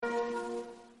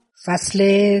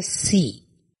فصل 30.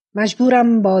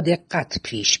 مجبورم با دقت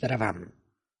پیش بروم.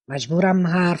 مجبورم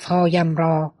حرفهایم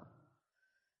را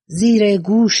زیر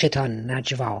گوشتان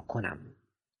نجوا کنم.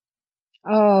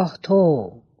 آه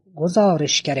تو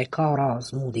گزارشگر کار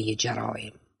آزموده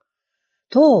جرایم،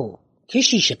 تو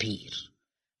کشیش پیر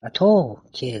و تو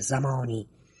که زمانی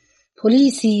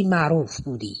پلیسی معروف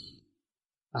بودی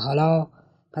و حالا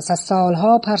پس از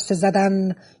سالها پرسه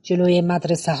زدن جلوی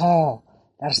مدرسه ها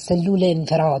در سلول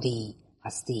انفرادی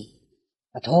هستی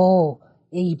و تو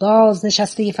ای باز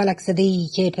نشسته فلک زده‌ای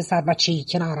که پسر بچه‌ای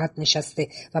کنارت نشسته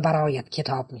و برایت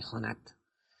کتاب میخواند.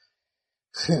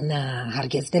 نه،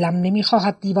 هرگز دلم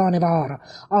نمیخواهد دیوانه وار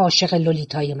عاشق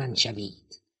لولیتای من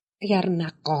شوید. اگر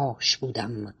نقاش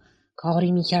بودم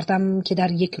کاری میکردم که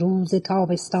در یک روز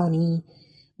تابستانی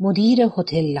مدیر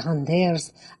هتل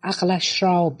هاندرز عقلش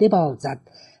را ببازد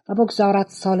و بگذارد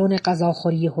سالن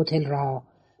غذاخوری هتل را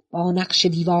با نقش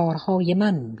دیوارهای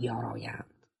من بیارایند.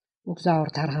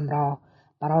 بگذارتر هم را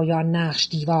برای آن نقش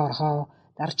دیوارها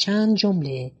در چند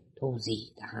جمله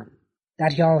توضیح دهم.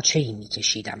 دریاچه‌ای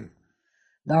می‌کشیدم،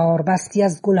 داربستی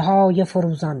از گلهای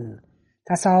فروزان،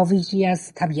 تصاویری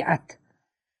از طبیعت،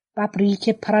 ببری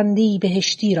که پرنده‌ای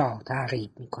بهشتی را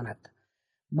تعقیب می‌کند،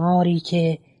 ماری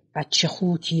که بچه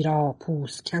خوکی را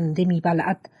پوست کنده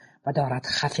می‌بلعد و دارد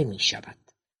خفه می‌شود،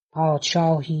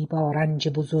 پادشاهی با رنج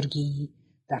بزرگی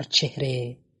در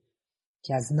چهره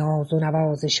که از ناز و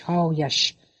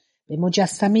نوازش‌هایش به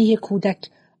مجسمه کودک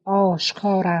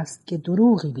آشکار است که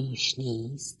دروغی بیش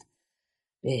نیست،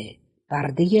 به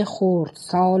برده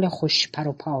خردسال خوشپر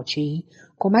و پاچه‌ای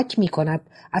کمک می‌کند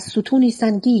از ستونی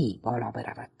سنگی بالا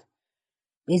برود.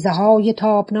 بیضه‌های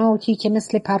تابناکی که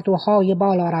مثل پرتوهای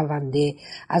بالا رونده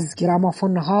از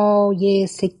گرامافون‌های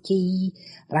سکه‌ای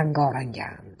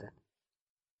رنگارنگند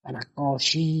و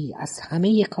نقاشی از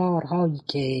همه کارهایی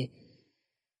که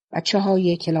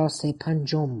بچه‌های کلاس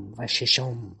 5 و 6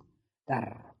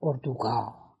 در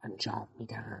اردوگاه انجام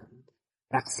می‌دهند.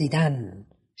 رقصیدن،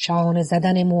 شانه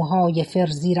زدن موهای فر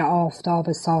زیر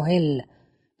آفتاب ساحل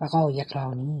و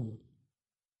قایقرانی،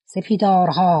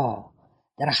 سپیدارها،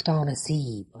 درختان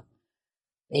سیب،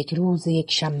 یک روز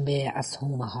یک شنبه از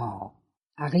هومه‌ها،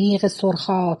 عقیق سرخ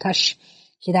آتش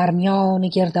که در میان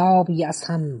گردابی از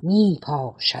هم می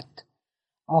پاشد،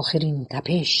 آخرین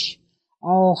تپش،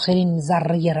 آخرین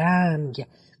ذره رنگ،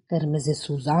 قرمز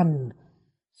سوزان،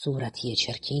 صورتی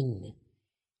چرکین،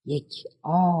 یک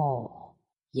آه،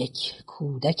 یک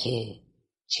کودک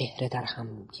چهره در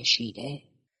هم کشیده.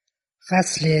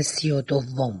 فصل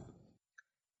 32.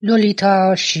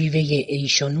 لولیتا شیوه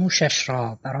عیش و نوشش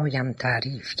را برایم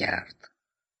تعریف کرد.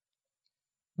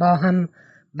 با هم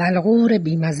بلغور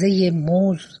بیمزه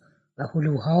موز و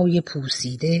هلوهای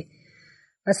پوسیده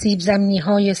و سیب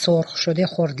زمینی‌های سرخ شده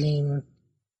خوردیم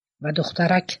و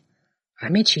دخترک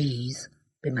همه چیز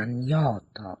به من یاد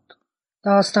داد.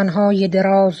 داستان‌های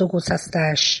دراز و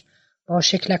گسستش با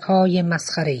شکلک‌های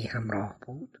مسخره‌ای همراه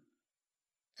بود.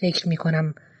 فکر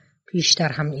می‌کنم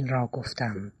پیشتر هم این را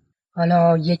گفتم.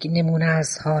 حالا یک نمونه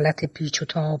از حالت پیچ و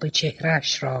تاب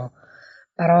چهرهش را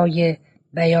برای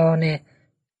بیان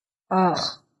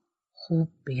خوب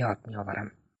به یاد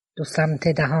می‌آورم. 2 سمت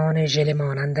دهان ژله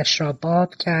مانندش را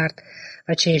باد کرد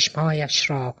و چشمهایش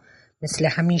را مثل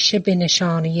همیشه به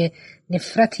نشانه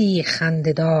نفرتی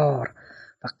خنده‌دار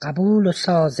و قبول و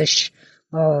سازش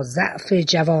با ضعف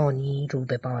جوانی رو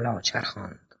به بالا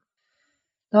چرخاند.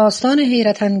 داستان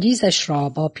حیرت انگیزش را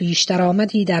با پیش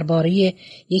درآمدی درباره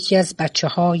یکی از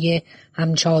بچه‌های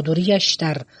همچادریش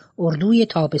در اردوی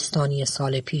تابستانی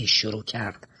سال پیش شروع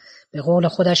کرد. به قول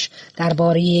خودش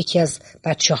درباره یکی از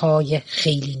بچه‌های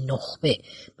خیلی نخبه،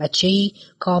 بچه‌ای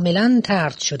کاملاً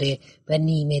طرد شده و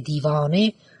نیمه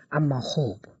دیوانه اما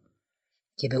خوب،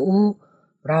 که به او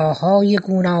راه‌های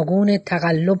گوناگون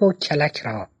تقلب و کلک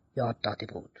را یاد داده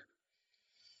بود.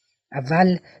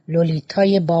 اول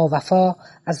لولیتای با وفا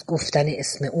از گفتن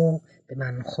اسم او به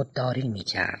من خودداری می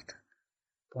کرد.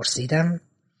 پرسیدم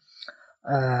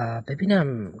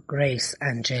ببینم گریس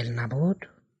انجل نبود؟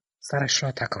 سرش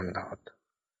را تکان داد.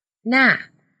 نه،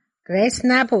 گریس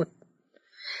نبود.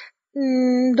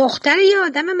 دختر یه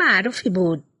آدم معروفی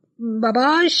بود.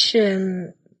 باباش...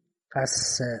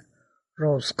 پس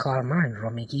روز کارماین رو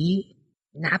میگی؟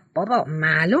 نه بابا،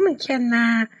 معلومه که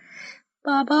نه.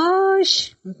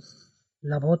 باباش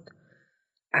لابد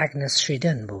اگنس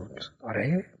شیدن بود.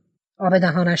 آره؟ آب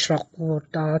دهانش را قورت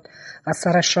داد و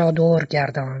سرش را دور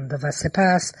گرداند و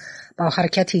سپس با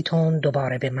حرکتی تند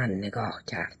دوباره به من نگاه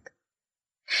کرد.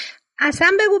 اصلا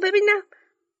بگو ببینم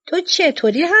تو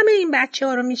چطوری همه این بچه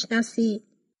ها رو میشناسی؟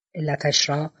 علتش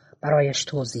را برایش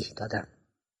توضیح دادم.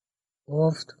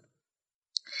 گفت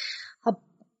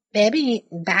ببین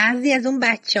بعضی از اون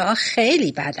بچه ها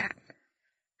خیلی بدن،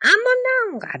 اما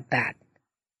نه اونقدر بد.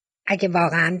 اگه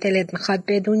واقعا دلت میخواد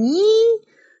بدونی،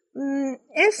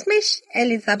 اسمش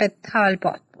الیزابت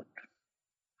تالبوت بود.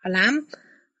 حالا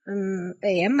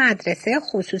به یه مدرسه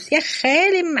خصوصی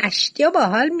خیلی مشتی و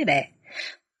باحال میره.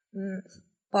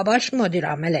 باباش مدیر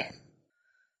عامله.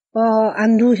 با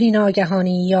اندوهی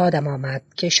ناگهانی یادم آمد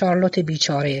که شارلوت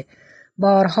بیچاره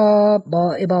بارها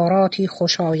با عباراتی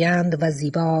خوشایند و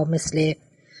زیبا مثل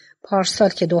پارسال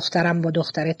که دخترم با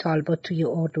دختر تالبوت توی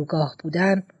اردوگاه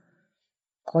بودن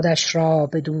خودش را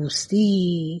به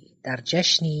دوستی در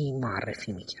جشنی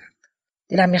معرفی میکرد.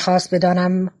 دلم میخواست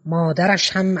بدانم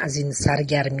مادرش هم از این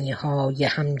سرگرمی‌های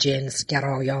همجنس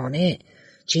گرایانه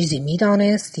چیزی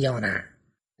میدانست یا نه.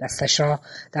 دستش را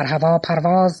در هوا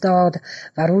پرواز داد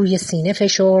و روی سینه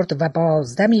فشرد و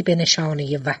بازدمی به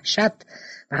نشانه وحشت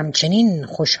و همچنین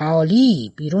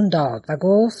خوشحالی بیرون داد و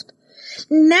گفت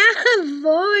نه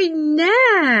وای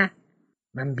نه.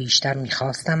 من بیشتر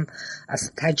میخواستم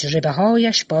از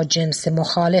تجربه‌هایش با جنس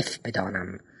مخالف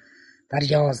بدانم.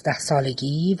 در 11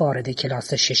 سالگی وارد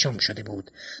کلاس 6 شده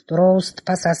بود، درست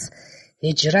پس از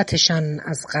هجرتشان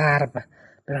از غرب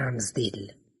به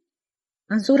رمزدیل.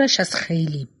 منظورش از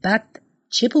خیلی بد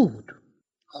چه بود؟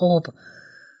 خب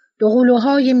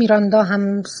دوقلوهای میراندا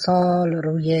هم سال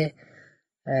روی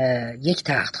یک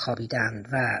تخت خوابیدند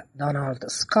و دونالد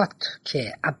اسکات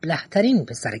که ابله‌ترین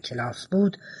پسر کلاس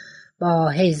بود با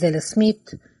هیزل اسمیت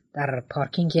در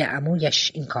پارکینگ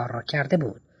عمویش این کار را کرده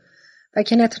بود و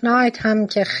کنت نایت هم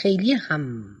که خیلی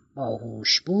هم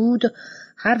باهوش بود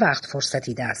هر وقت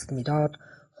فرصتی دست میداد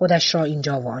خودش را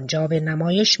اینجا و آنجا به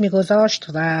نمایش میگذاشت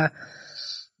و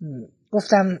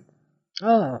گفتم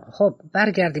خب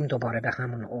برگردیم دوباره به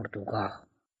همون اردوگاه.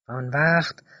 آن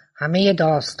وقت همه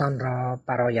داستان را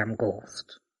برایم گفت.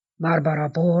 باربارا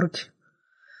بورگ،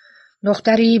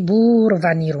 دختری بور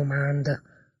و نیرومند،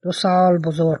 2 سال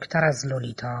بزرگتر از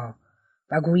لولیتا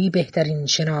و گویی بهترین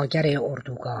شناگر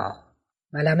اردوگاه،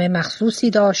 ملم مخصوصی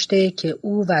داشته که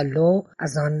او و لو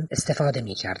از آن استفاده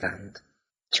می کردند.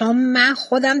 چون من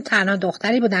خودم تنها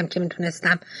دختری بودم که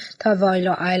میتونستم تا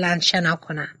وایلو آیلند شنا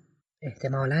کنم.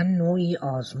 احتمالاً نوعی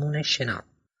آزمون شنا.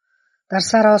 در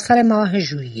سراسر ماه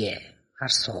ژوئیه هر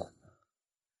صبح.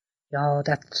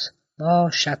 یادت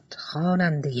باشد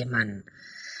خواننده من،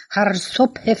 هر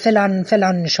صبح فلان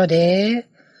فلان شده.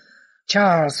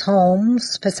 چارلز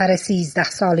هومز پسر 13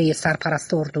 ساله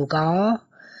سرپرست اردوگاه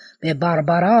به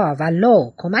باربارا و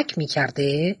لو کمک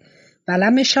میکرده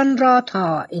ولمشان را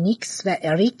تا انیکس و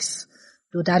اریکس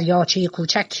 2 دریاچه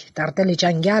کوچک در دل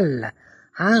جنگل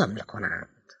حمل کنند.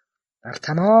 در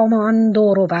تمام آن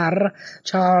دور و بر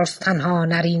چارلز تنها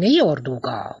نرینه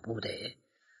اردوگاه بوده،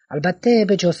 البته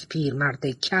به جز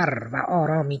پیرمرد کر و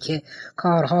آرامی که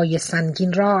کارهای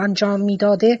سنگین را انجام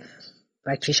میداده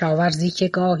و کشاورزی که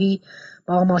گاهی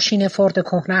با ماشین فورد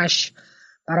کهنه‌اش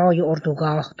برای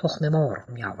اردوگاه تخم مرغ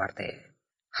می آورده.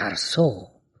 هر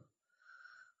صبح.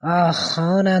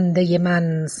 خواننده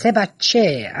من 3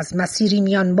 بچه از مسیری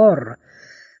میانبر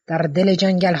در دل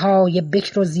جنگل‌های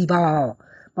بکر و زیبا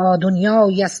با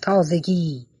دنیایی از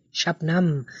تازگی،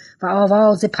 شبنم و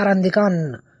آواز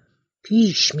پرندگان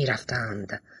پیش می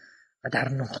رفتند و در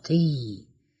نقطه‌ای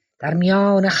در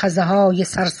میان خزه‌های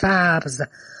سرسبز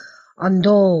آن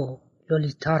 2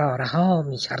 لولیتا را رها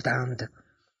می کردند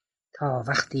تا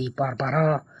وقتی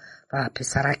باربارا و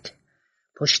پسرک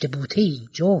پشت بوته‌ای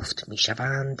جفت می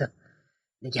شوند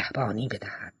نگهبانی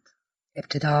بدهد.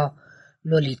 ابتدا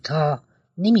لولیتا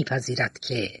نمی پذیرد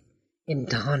که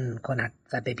امتحان کند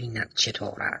و ببیند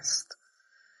چطور است،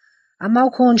 اما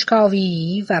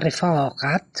کنجکاوی و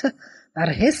رفاقت بر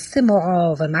حس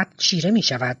مقاومت چیره می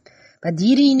شود و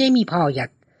دیری نمی پاید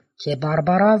که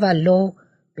باربارا و لو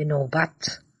به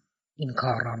نوبت این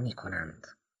کار را می کنند.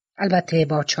 البته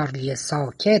با چارلی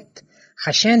ساکت،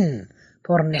 خشن،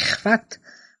 پرنخوت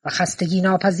و خستگی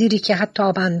ناپذیری که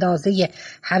حتی به اندازه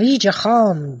هویج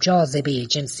خام جاذبه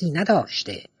جنسی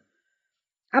نداشته،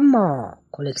 اما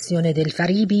کلکسیون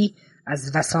دلفریبی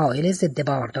از وسایل ضد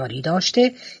بارداری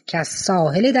داشته که از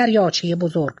ساحل دریاچه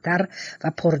بزرگتر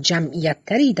و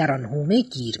پرجمعیت‌تری در آن حومه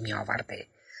گیر می آورده.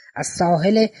 از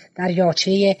ساحل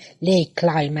دریاچه لیک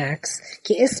کلایمکس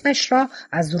که اسمش را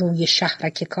از روی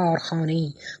شهرک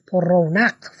کارخانه‌ای پر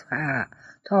رونق و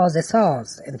تازه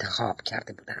ساز انتخاب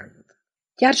کرده بودند.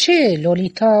 گرچه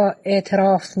لولیتا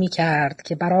اعتراف می کرد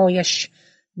که برایش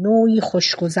نوعی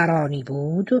خوشگذرانی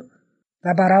بود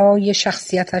و برای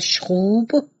شخصیتش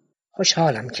خوب،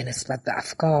 خوشحالم که نسبت به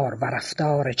افکار و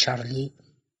رفتار چارلی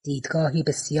دیدگاهی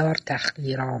بسیار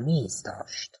تحقیرآمیز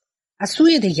داشت. از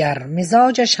سوی دیگر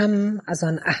مزاجش هم از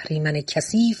آن اهریمن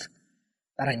کثیف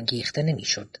برانگیخته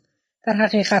نمی‌شد. در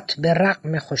حقیقت به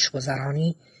رغم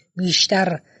خوشگذرانی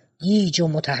بیشتر گیج و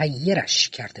متحیرش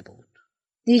کرده بود.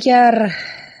 دیگر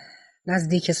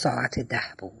نزدیک ساعت 10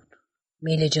 بود.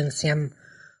 میل جنسیم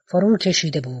فرو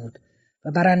کشیده بود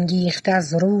و برانگیخته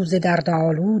از روز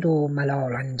دردآلود و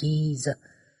ملال انگیز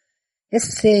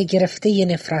حس گرفته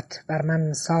نفرت بر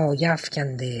من سایه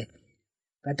افکنده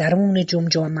و درون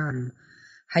جمجمه‌ام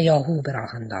هیاهو به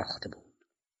راه انداخته بود.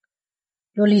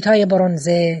 لولیتای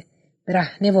برنزه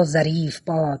برهنه و ظریف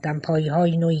با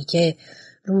دمپایی‌های نوعی که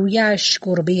رویش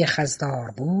گربه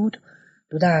خزدار بود،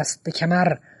 دو دست به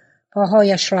کمر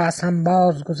پاهایش را از هم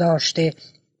باز گذاشته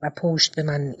و پشت به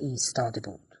من ایستاده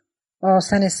بود.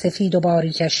 آسن سفید و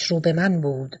باریکش رو به من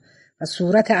بود و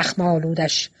صورت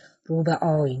اخمالودش رو به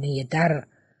آینه در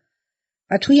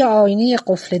و توی آینه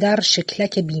قفل در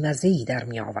شکلک بیمزه‌ای در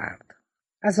می آورد.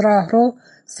 از راهرو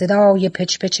صدای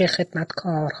پچ پچ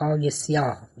خدمتکارهای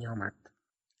سیاه می آمد.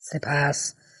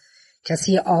 سپس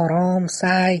کسی آرام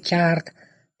سعی کرد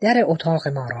در اتاق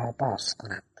ما را باز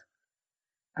کند.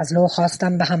 از لو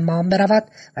خواستم به حمام برود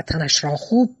و تنش را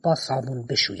خوب با صابون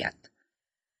بشوید.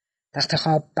 تخت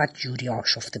خواب بدجوری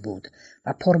آشفته بود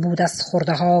و پر بود از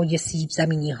خرده‌های سیب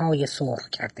زمینی‌های سرخ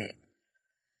کرده.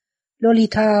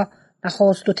 لولیتا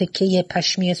نخست 2 تکه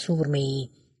پشمی سرمه‌ای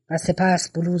و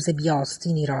سپس بلوز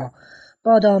بیاستینی را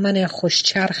با دامن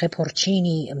خوشچرخ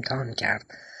پرچینی امتحان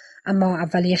کرد، اما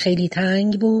اولی خیلی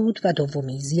تنگ بود و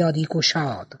دومی زیادی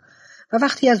گشاد و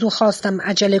وقتی از او خواستم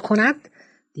عجله کند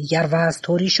دیگر وضع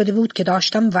طوری شده بود که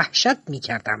داشتم وحشت می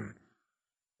کردم.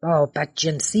 با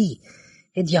بدجنسی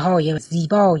هدیه‌های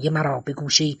زیبای مرا به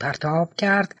گوشه‌ای پرتاب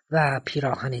کرد و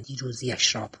پیراهن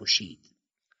دیروزیش را پوشید.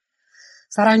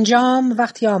 سرانجام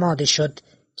وقتی آماده شد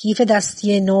کیف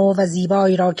دستی نو و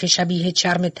زیبایی را که شبیه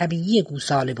چرم طبیعی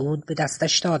گوساله بود به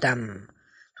دستش دادم.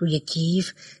 توی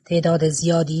کیف تعداد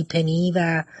زیادی پنی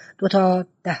و 2 تا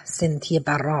 10 سنتی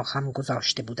براق هم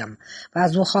گذاشته بودم و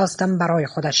از او خواستم برای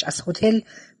خودش از هتل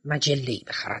مجله‌ای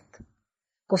بخرد.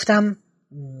 گفتم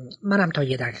منم تا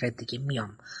 1 دقیقه دیگه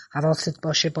میام. حواست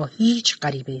باشه با هیچ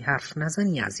غریبه حرف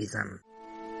نزنی عزیزم.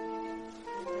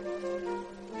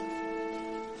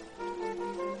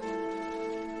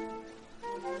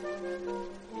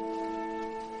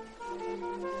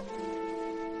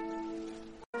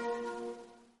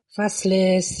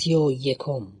 فصل 31.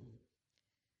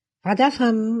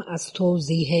 هدفم از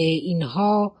توضیح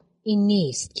اینها این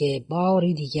نیست که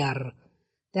باری دیگر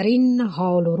در این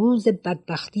حال و روز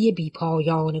بدبختی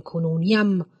بیپایان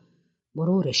کنونیم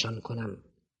مرورشان کنم،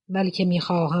 بلکه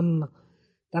میخواهم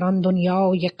در آن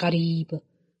دنیای غریب،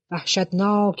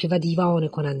 وحشتناک و دیوانه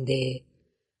کننده،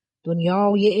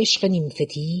 دنیای عشق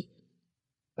نیمفتی،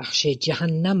 بخش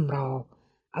جهنم را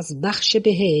از بخش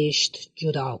بهشت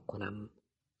جدا کنم.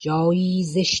 جایی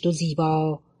زشت و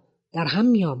زیبا در هم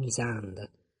می‌آمیزند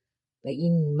و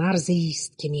این مرزی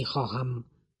است که می‌خواهم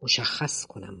مشخص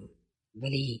کنم،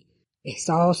 ولی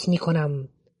احساس می‌کنم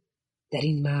در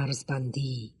این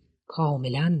مرزبندی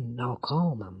کاملا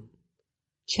ناکامم.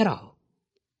 چرا؟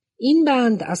 این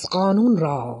بند از قانون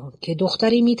را که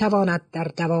دختری می‌تواند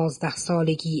در 12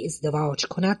 سالگی ازدواج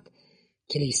کند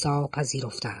کلیسا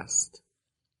پذیرفته است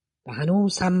و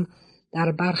هنوز هم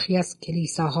در برخی از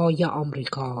کلیساهای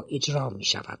آمریکا اجرا می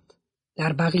شود.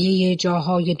 در بقیه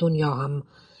جاهای دنیا هم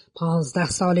 15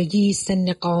 سالگی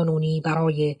سن قانونی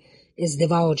برای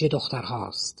ازدواج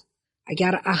دخترهاست.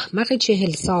 اگر احمق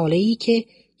 40 ساله‌ای که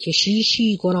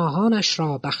کشیشی گناهانش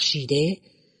را بخشیده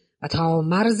و تا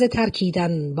مرز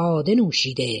ترکیدن باده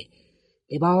نوشیده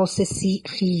لباس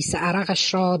خیس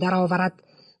عرقش را درآورد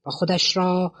و خودش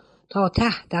را تا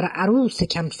ته در عروس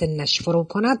کم سنش فرو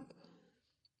کند،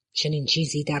 چنین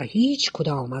چیزی در هیچ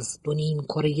کدام از 2 نیم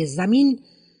کره زمین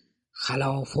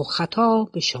خلاف و خطا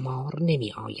به شمار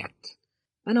نمی آید.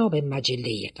 بنا به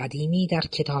مجله قدیمی در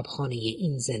کتابخانه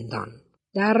این زندان،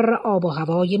 در آب و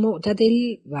هوای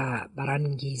معتدل و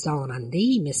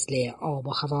برانگیزاننده‌ای مثل آب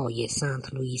و هوای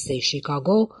سنت لوئیس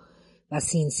شیکاگو و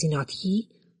سینسیناتی،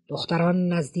 دختران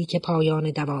نزدیک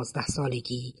پایان 12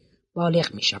 سالگی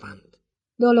بالغ می شوند.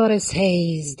 دولورس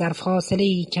هیز در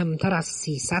فاصله کمتر از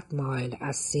 300 مایل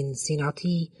از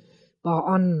سینسیناتی با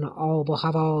آن آب و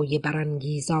هوای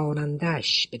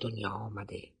برانگیزانندش به دنیا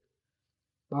آمده.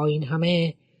 با این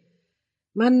همه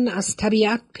من از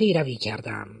طبیعت پیروی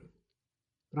کردم.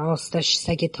 راستش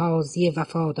سگ تازی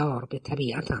وفادار به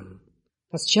طبیعتم.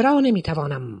 پس چرا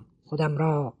نمیتوانم خودم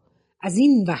را از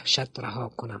این وحشت رها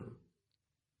کنم؟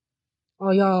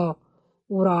 آیا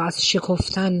او را از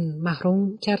شکفتن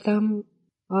محروم کردم؟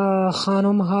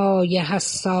 خانم‌های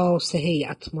حساس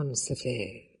هیئت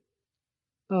منصفه،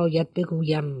 باید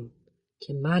بگویم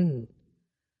که من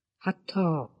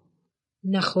حتی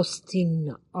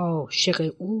نخستین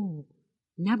عاشق او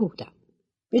نبودم.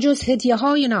 به جز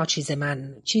هدیه‌های ناچیز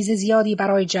من چیز زیادی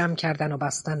برای جمع کردن و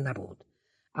بستن نبود،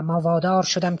 اما وادار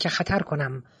شدم که خطر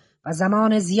کنم و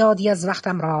زمان زیادی از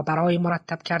وقتم را برای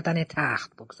مرتب کردن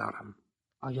تخت بگذارم.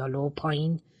 آیا لو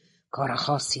پایین کار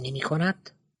خاصی نمی کند؟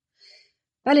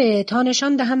 بله، تا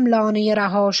نشان دهم لانه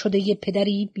رها شده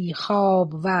پدری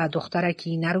بیخواب و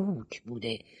دخترکی نروک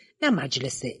بوده، نه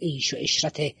مجلس عیش و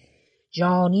عشرت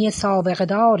جانی سابقه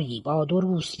داری با دو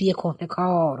روسپی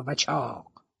کهنه‌کار و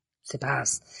چاق.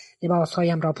 سپس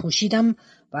لباسهایم را پوشیدم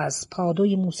و از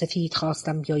پادوی موسفید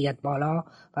خواستم بیاید بالا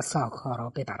و ساک‌ها را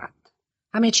ببرد.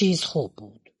 همه چیز خوب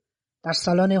بود. در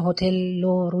سالن هتل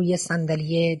لو روی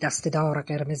صندلی دسته‌دار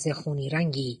قرمز خونی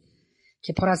رنگی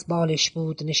که پر از بالش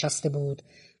بود نشسته بود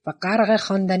و غرق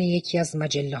خواندن یکی از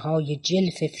مجله‌های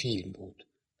جلف فیلم بود.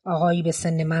 آقایی به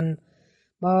سن من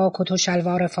با کت و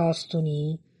شلوار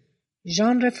فاستونی.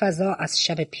 ژانر فضا از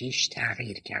شب پیش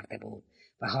تغییر کرده بود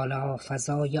و حالا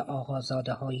فضای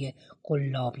آقازاده‌های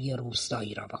قلابی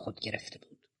روستایی را به خود گرفته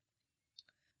بود.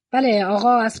 بله،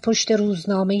 آقا از پشت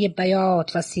روزنامه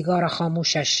بیات و سیگار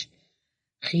خاموشش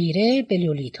خیره به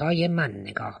لولیتای من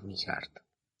نگاه می‌کرد.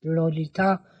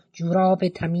 لولیتا جوراب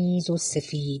تمیز و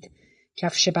سفید،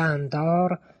 کفش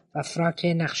بنددار و فراک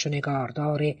نقش و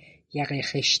نگاردار یقه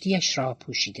خشتیش را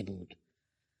پوشیده بود.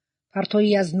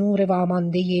 پرتویی از نور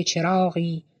وامانده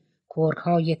چراغی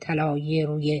کرک‌های طلایی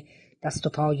روی دست و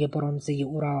پای برنزه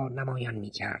او را نمایان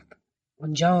می‌کرد.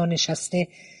 آنجا نشسته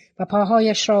و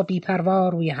پاهایش را بی‌پروا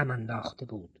روی هم انداخته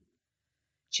بود.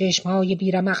 چشم‌های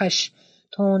بیرمقش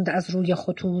تند از روی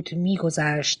خطوط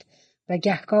می‌گذشت و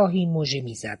گهگاهی مژه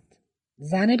می‌زد.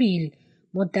 زن بیل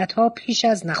مدتها پیش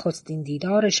از نخستین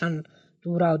دیدارشان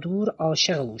دورادور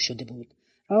عاشق او شده بود.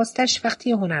 راستش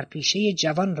وقتی هنرپیشه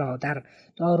جوان را در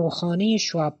داروخانه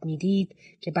شواب می‌دید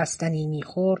که بستنی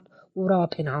می‌خورد، او را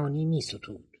پنهانی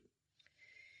می‌ستود.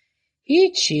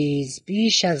 هیچ چیز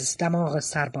بیش از دماغ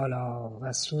سربالا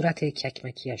و صورت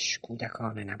ککمکیش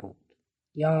کودکانه نبود،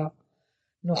 یا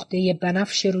نقطه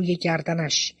بنفش روی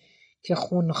گردنش که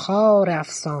خونخوار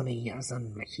افسانه‌ای از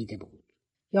آن مکیده بود،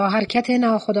 یا حرکت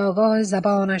ناخودآگاه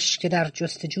زبانش که در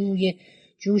جستجوی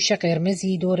جوش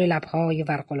قرمزی دور لب‌های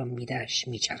ورقلمبیده‌اش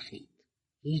میچرخید.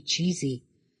 هیچ چیزی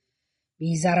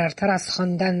بی‌ضررتر از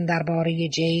خواندن درباره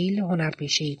جیل،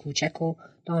 هنرپیشه‌ای کوچک و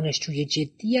دانشجوی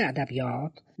جدی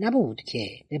ادبیات نبود که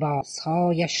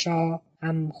لباسهایش را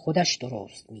هم خودش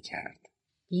درست می‌کرد.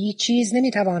 هیچ چیز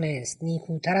نمی‌توانست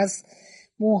نیکوتر از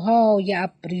موهای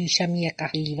ابریشمی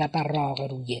قهوه‌ای و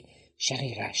براق روی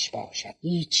شقیقش باشد.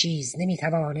 هیچ چیز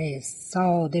نمی‌توانست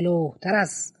ساده‌لوح‌تر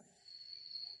از...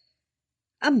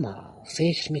 اما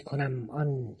فکر می‌کنم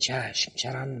آن چشم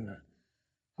چران،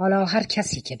 حالا هر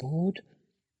کسی که بود،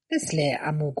 مثل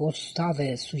عمو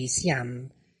گستاو سوئیسی هم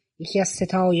یکی از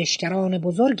ستایشگران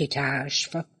بزرگ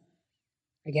کشف،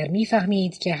 اگر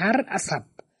می‌فهمید که هر عصب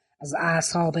از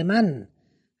اعصاب من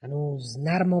هنوز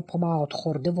نرم و پماد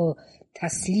خورده و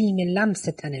تسلیم لمس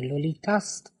تن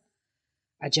لولیتاست،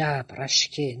 عجب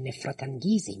رشک نفرت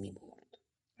انگیزی می‌برد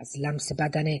از لمس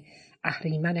بدن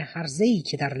اهریمن هرزه‌ای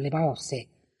که در لباس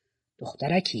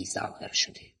دخترکی ظاهر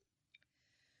شده.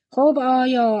 خب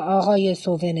آیا آقای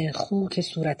سوون خوک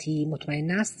صورتی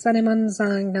مطمئن است زن من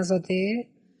زنگ نزده؟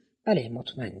 بله،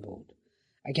 مطمئن بود.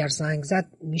 اگر زنگ زد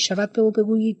می شود به او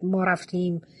بگویید ما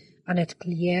رفتیم انت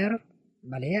کلیر؟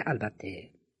 بله البته.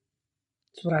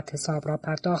 صورت حساب را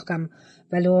پرداختم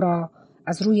و لو را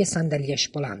از روی صندلیاش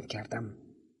بلند کردم.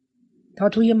 تا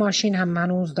توی ماشین هم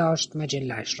هنوز داشت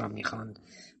مجله‌اش را می‌خواند.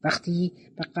 وقتی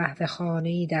به قهوه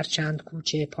خانه‌ای در چند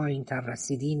کوچه پایین تر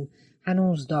رسیدیم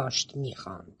هنوز داشت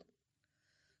می‌خواند.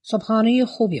 صبحانه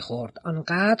خوبی خورد،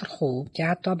 آنقدر خوب که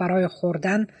حتی برای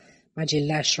خوردن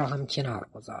مجله‌اش را هم کنار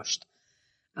گذاشت.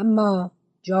 اما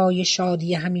جای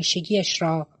شادی همیشگیش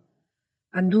را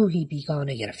اندوهی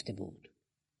بیگانه گرفته بود.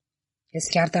 حس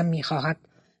کردم می‌خواهد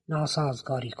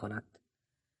ناسازگاری کند.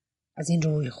 از این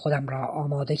روی خودم را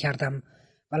آماده کردم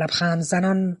و لبخند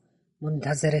زنان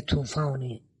منتظر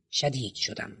طوفان شدید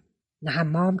شدم. نه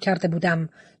حمام کرده بودم،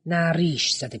 نه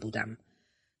ریش زده بودم.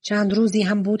 چند روزی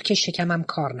هم بود که شکمم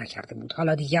کار نکرده بود.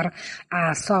 حالا دیگر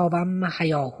اعصابم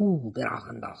هیاهو به راه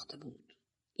انداخته بود.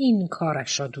 این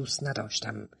کارش را دوست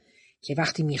نداشتم که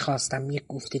وقتی می‌خواستم یک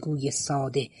گفتگوی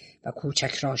ساده و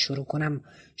کوچک را شروع کنم،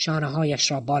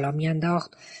 شانه‌هایش را بالا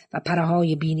می‌انداخت و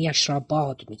پره‌های بینیش را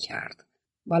باد می‌کرد.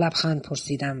 با لبخند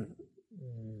پرسیدم: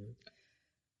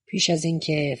 پیش از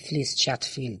اینکه فلیس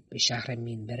چتفیلد به شهر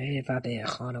مین بره و به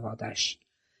خانوادش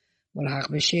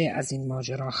ملحق بشه از این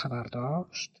ماجرا خبر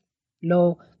داشت؟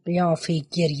 لو قیافه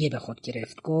گریه به خود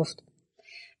گرفت. گفت: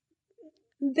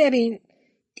 ببین،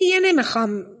 دیگه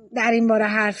نمیخوام در این باره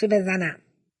حرفی بزنم.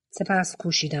 سپس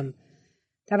کوشیدم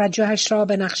توجهش را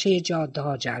به نقشه جاده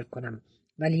ها جلب کنم،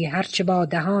 ولی هرچه با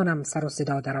دهانم سر و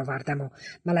صدا درآوردم و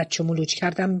ملچ و ملوچ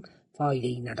کردم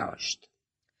فایده‌ای نداشت.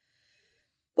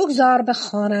 بگذار به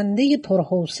خواننده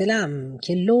پرحوصله‌ام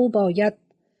که لو باید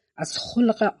از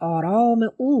خلق آرام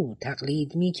او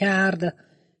تقلید می کرد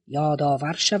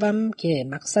یادآور شوم که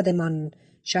مقصدمان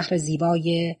شهر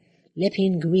زیبای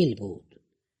لپینگویل بود،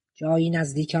 جایی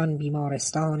نزدیک آن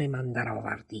بیمارستان من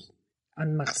درآوردی.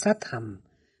 آن مقصد هم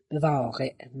به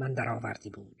واقع من درآوردی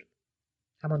بود،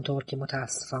 همانطور که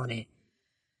متاسفانه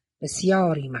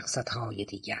بسیاری مقصدهای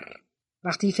دیگر.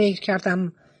 وقتی فکر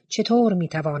کردم چطور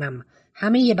میتوانم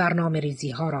همه برنامه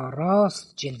ریزی ها را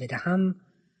راست جلوه دهم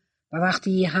و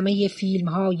وقتی همه فیلم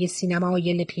های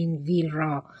سینمای لپینگویل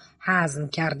را هضم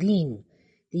کردیم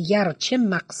دیگر چه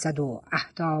مقصد و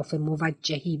اهداف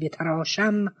موجهی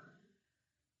بتراشم،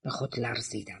 به خود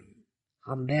لرزیدم.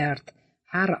 هامبرت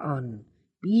هر آن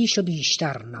بیش و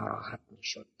بیشتر ناراحت می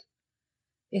شد.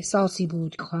 احساسی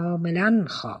بود کاملا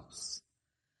خاص،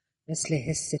 مثل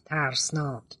حس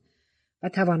ترسناک و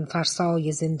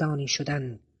توانفرسای زندانی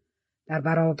شدن در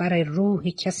برابر روح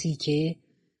کسی که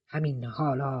همین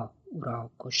حالا او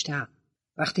را کشته.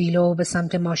 وقتی لو به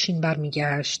سمت ماشین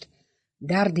برمیگشت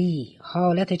دردی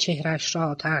حالت چهرش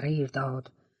را تغییر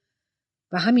داد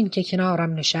و همین که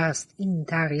کنارم نشست این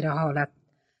تغییر حالت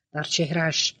در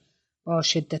چهرش با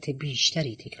شدت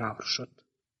بیشتری تکرار شد.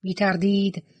 بی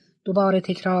تردید دوباره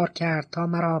تکرار کرد تا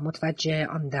مرا متوجه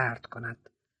آن درد کند.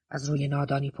 از روی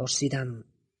نادانی پرسیدم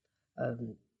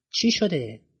چی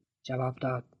شده؟ جواب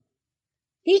داد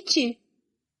هیچی.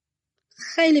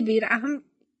 خیلی بیرحم.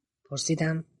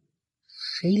 پرسیدم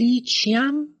خیلی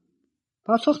چیم؟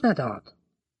 پاسخ نداد.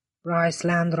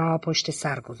 رایسلند را پشت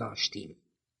سر گذاشتیم.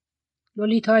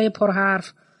 لولیتای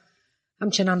پرحرف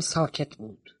همچنان ساکت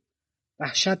بود.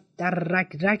 وحشت در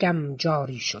رگ رگم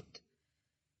جاری شد.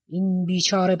 این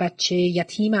بیچاره بچه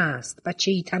یتیم است،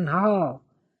 بچه‌ای تنها،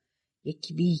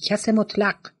 یک بیکس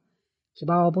مطلق که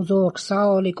با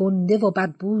بزرگسال گنده و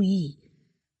بدبویی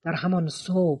در همان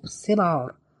صبح 3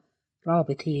 بار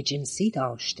رابطه جنسی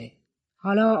داشته.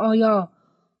 حالا آیا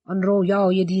آن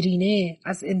رویای دیرینه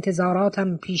از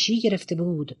انتظاراتم پیشی گرفته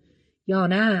بود یا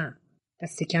نه؟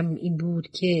 دست کم این بود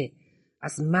که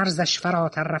از مرزش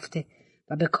فراتر رفته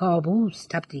و به کابوس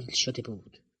تبدیل شده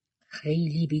بود.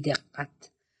 خیلی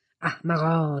بی‌دقت،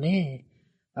 احمقانه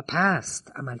و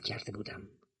پست عمل کرده بودم.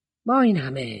 با این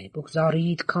همه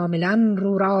بگذارید کاملا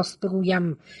رو راست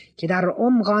بگویم که در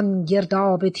عمق آن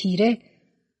گرداب تیره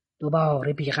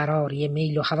دوباره بیقراری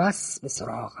میل و هوس به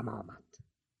سراغم آمد.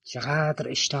 چقدر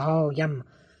اشتهایم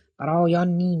برای آن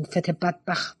نیمفت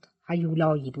بدبخت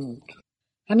هیولایی بود.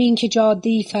 همین که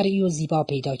جاده‌ای فرعی و زیبا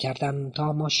پیدا کردم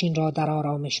تا ماشین را در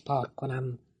آرامش پارک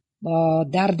کنم، با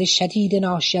درد شدید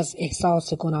ناشی از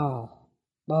احساس گناه،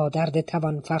 با درد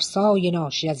توانفرسای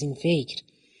ناشی از این فکر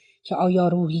که آیا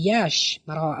روحیه‌اش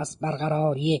مرا از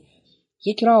برقراری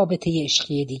یک رابطه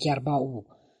عشقی دیگر با او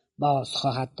باز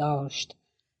خواهد داشت،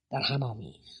 در هم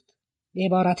آمیخت. به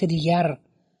عبارت دیگر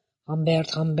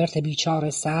هامبرت بیچاره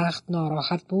سخت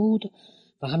ناراحت بود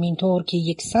و همینطور که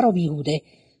یک سر و بیهوده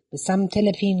به سمت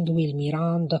لپینگویل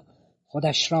میراند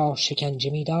خودش را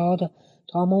شکنجه میداد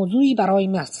تا موضوعی برای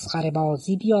مسخره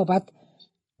بازی بیابد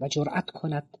و جرأت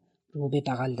کند رو به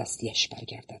بغل دستیش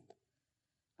برگردد.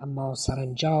 اما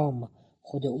سرانجام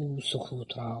خود او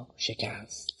سکوت را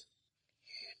شکست.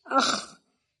 آخ،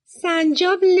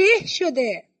 سنجاب له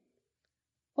شده.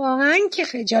 واقعا که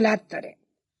خجالت داره.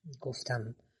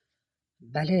 گفتم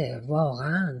بله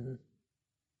واقعا.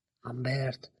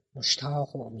 هامبرت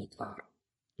مشتاق و امیدوار.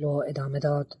 لو ادامه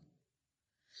داد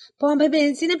پامپ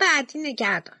بنزین بعدی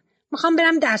نگه دار. میخوام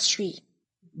برم دستشویی.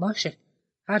 باشه،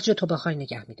 هر جا تو بخوای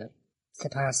نگه میداری.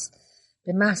 سپس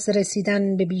به محض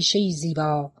رسیدن به بیشه‌ای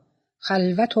زیبا،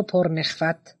 خلوت و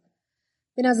پرنخوت،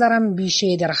 به نظرم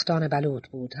بیشه درختان بلوط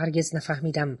بود. هرگز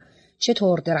نفهمیدم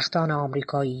چطور درختان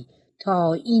آمریکایی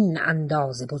تا این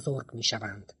اندازه بزرگ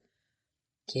میشوند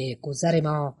که گذر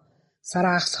ما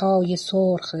سرخس‌های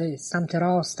سرخ سمت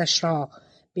راستش را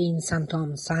به این سمت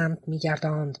آن سمت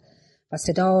می‌گرداند و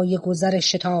صدای گذر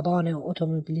شتابان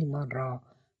اتومبیلمان را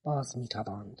باز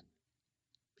می‌تاباند.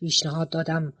 پیشنهاد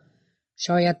دادم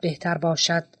شاید بهتر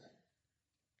باشد.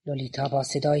 لولیتا با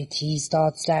صدای تیز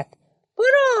داد زد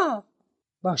برو.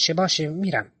 باشه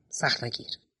میرم، سخت نگیر.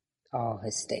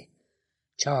 آهسته،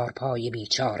 4 پای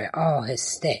بیچاره،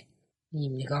 آهسته.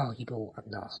 نیم نگاهی به او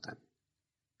انداختم.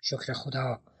 شکر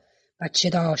خدا بچه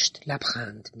داشت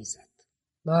لبخند میزد.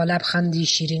 با لبخندی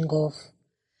شیرین گفت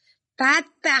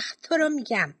بدبخت تو رو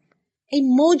میگم ای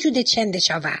موجود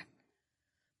چندشاور،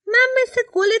 من مثل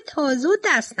گل تازه و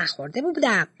دست نخورده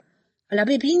بودم. حالا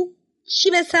ببین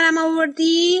چی به سرم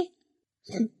آوردی؟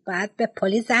 باید به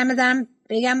پلیس زنگ بزنم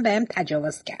بگم بهم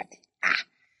تجاوز کردی.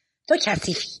 تو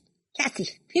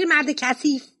کثیف پیرمرد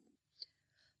کثیف.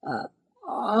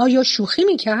 آیا شوخی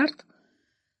میکرد؟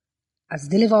 از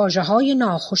دل واژه‌های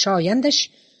ناخوشایندش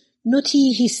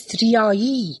نوتی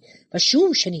هیستریایی و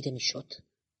شوم شنیده میشد.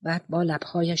 بعد با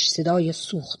لبهایش صدای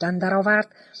سوختن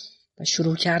درآورد و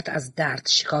شروع کرد از درد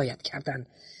شکایت کردن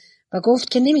و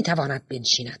گفت که نمیتواند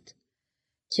بنشیند،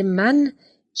 که من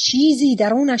چیزی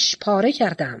درونش پاره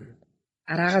کردم.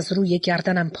 عرق از روی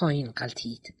گردنم پایین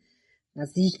غلتید.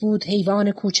 نزدیک بود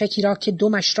حیوان کوچکی را که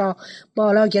دمش را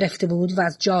بالا گرفته بود و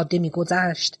از جاده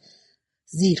میگذشت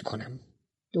زیر کنم.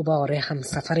 دوباره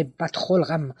همسفر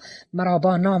بدخلقم مرا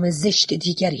با نام زشت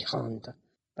دیگری خواند.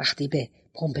 وقتی به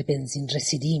پمپ بنزین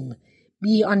رسیدیم،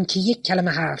 بی آنکه یک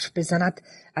کلمه حرف بزند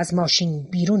از ماشین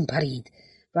بیرون پرید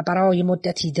و برای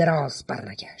مدتی دراز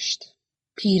برنگشت.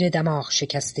 پیر دماغ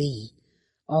شکسته‌ای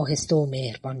آهسته و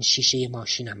مهربان شیشه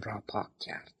ماشینم را پاک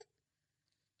کرد.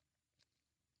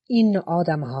 این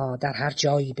آدم‌ها در هر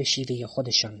جایی به شیوه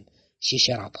خودشان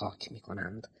شیشه را پاک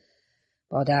می‌کنند،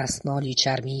 با دستمالی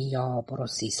چرمی یا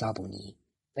برسی صابونی،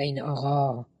 و این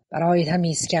آقا برای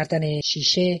تمیز کردن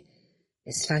شیشه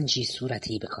اسفنجی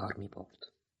صورتی به کار می‌برد.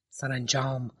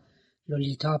 سرانجام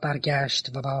لولیتا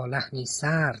برگشت و با لحنی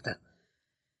سرد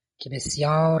که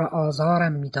بسیار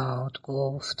آزارم می‌داد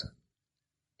گفت: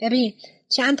 ببین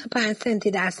چند تا 5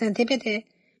 سنتی 10 سنتی بده،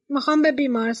 میخوام به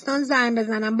بیمارستان زنگ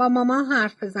بزنم، با مامان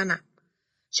حرف بزنم.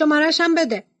 شماره‌شم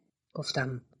بده.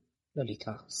 گفتم: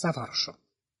 لولیتا سوار شو،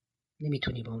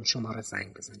 نمیتونی با اون شماره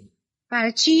زنگ بزنی.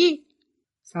 برای چی؟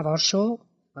 سوار شو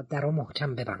و در رو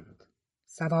محکم ببند.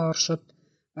 سوار شد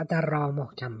و در را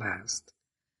محکم بست.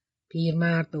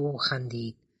 پیرمرد به او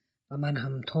خندید و من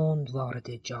هم تند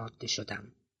وارد جاده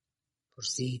شدم.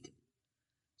 پرسید: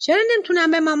 چرا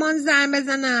نمیتونم به مامان زنگ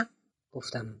بزنم؟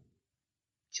 گفتم: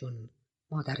 چون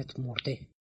مادرت مرده.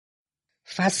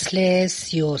 فصل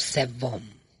 33.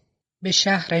 به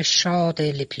شهر شاد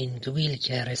لپینگویل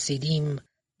که رسیدیم،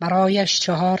 برایش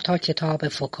 4 کتاب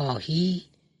فکاهی،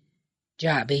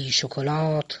 جعبه‌ای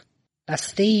شکلات،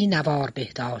 بسته‌ای نوار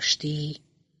بهداشتی،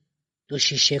 2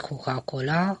 شیشه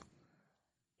کوکاکولا،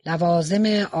 لوازم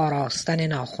آراستن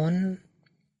ناخن،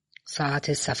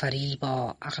 ساعت سفری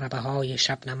با عقربه‌های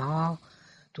شبنما،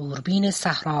 دوربین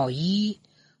صحرایی،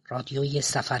 رادیوی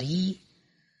سفری،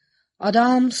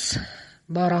 آدامس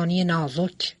بارانی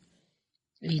نازک،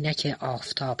 عینک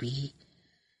آفتابی،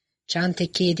 چند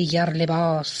تکه دیگر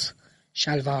لباس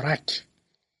شلوارک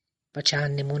و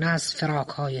چند نمونه از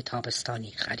فراک‌های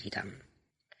تابستانی خریدم.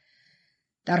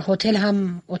 در هتل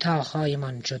هم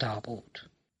اتاق‌هایمان جدا بود،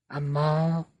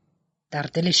 اما در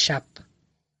دل شب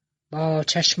با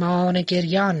چشمان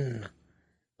گریان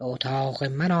به اتاق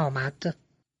من آمد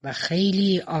و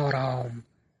خیلی آرام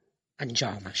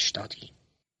انجامش دادیم.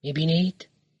 می‌بینید؟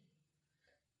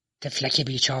 طفلک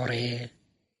بیچاره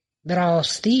به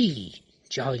راستی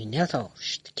جایی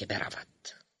نداشت که برود.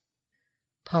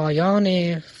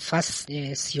 پایان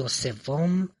فصل 33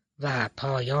 و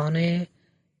پایان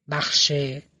بخش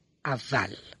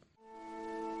اول.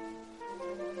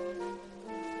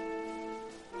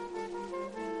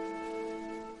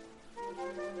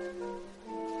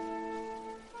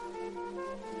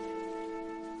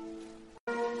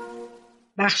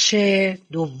 بخش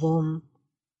 2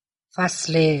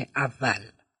 فصل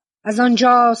اول. از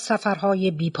آنجا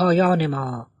سفرهای بیپایان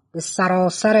ما به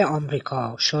سراسر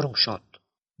آمریکا شروع شد.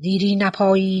 دیری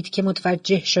نپایید که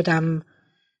متوجه شدم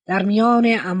در میان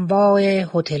انواع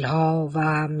هتل‌ها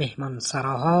و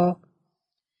مهمانسراها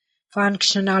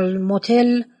فانکشنال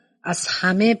موتل از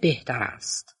همه بهتر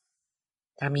است.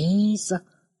 تمیز،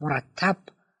 مرتب،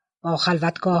 با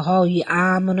خلوتگاه‌های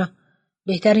امن،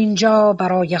 بهترین جا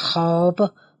برای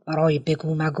خواب، برای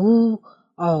بگو مگو،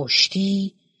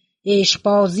 آشتی،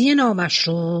 عشقبازی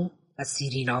نامشروع و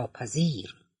سیری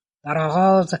ناپذیر. در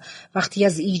آغاز وقتی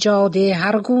از ایجاد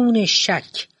هر گونه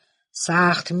شک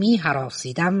سخت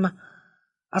هراسیدم،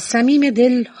 از صمیم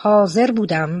دل حاضر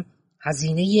بودم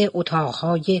هزینه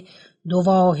اتاقهای 2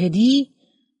 واحدی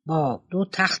با 2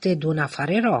 تخت 2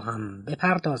 نفره را هم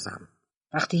بپردازم.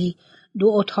 وقتی 2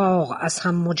 اتاق از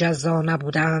هم مجزا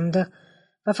نبودند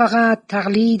و فقط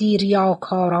تقلیدی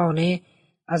ریاکارانه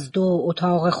از 2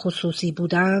 اتاق خصوصی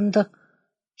بودند،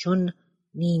 چون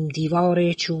نیم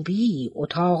دیوار چوبی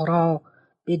اتاق را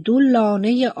به 2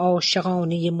 لانه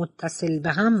عاشقانه متصل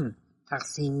به هم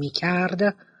تقسیم می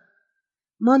کرد،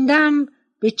 ماندم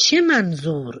به چه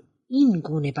منظور این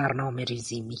گونه برنامه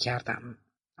ریزی می کردم.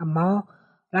 اما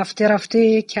رفته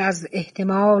رفته که از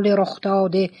احتمال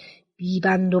رخداد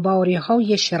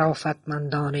بی‌بندوباری‌های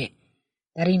شرافتمندانه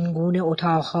در این گونه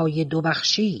اتاق‌های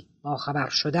دوبخشی باخبر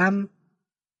شدم،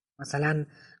 مثلا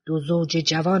 2 زوج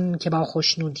جوان که با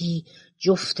خوشنودی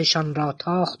جفتشان را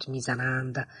تاخت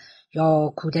می‌زنند،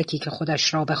 یا کودکی که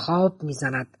خودش را به خواب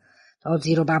می‌زند تا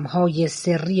زیر و بم‌های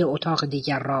سری اتاق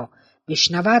دیگر را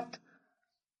بشنود،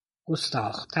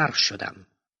 گستاخ‌تر شدم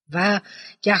و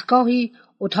گهگاهی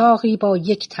اتاقی با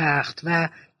 1 تخت و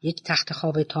 1 تخت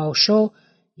خواب تاشو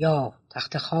یا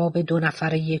تخت خواب 2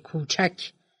 نفره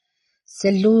کوچک،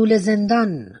 سلول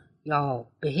زندان یا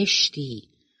بهشتی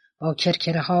با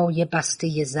کرکره‌های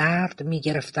بسته زرد می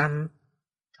گرفتم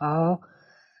تا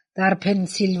در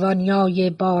پنسیلوانیای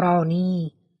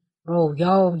بارانی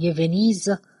رویای ونیز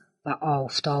و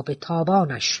آفتاب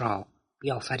تابانش را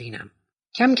بیافرینم.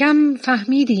 کم کم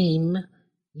فهمیدیم،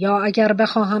 یا اگر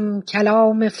بخواهم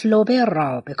کلام فلوبر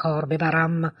را به کار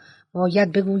ببرم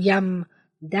باید بگویم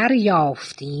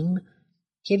دریافتیم،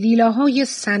 که ویلاهای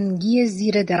سنگی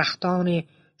زیر درختان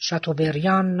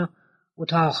شاتوبریان،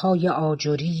 اتاقهای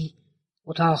آجری،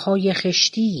 اتاقهای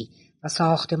خشتی و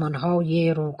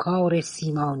ساختمانهای روکار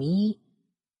سیمانی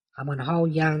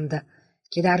همانهایند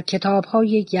که در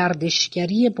کتابهای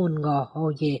گردشگری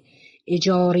بنگاه‌های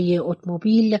اجاره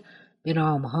اتومبیل به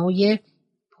نامهای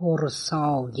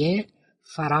پرسایه،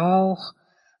 فراخ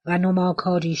و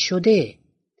نماکاری شده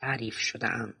تعریف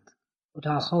شده‌اند.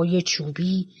 اتاقهای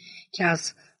چوبی که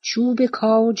از چوب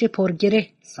کاج پرگره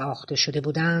ساخته شده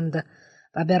بودند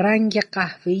و به رنگ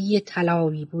قهوه‌ای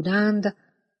طلایی بودند،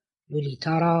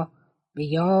 لولیتا را به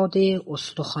یاد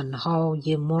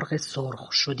استخوان‌های مرغ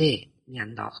سرخ شده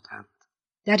می‌انداختند.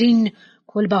 در این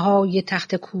کلبه‌های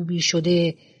تخت کوبی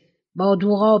شده با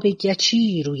دوغاب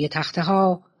گچی روی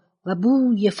تخته‌ها و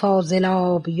بوی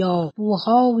فاضلاب یا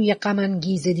بوهای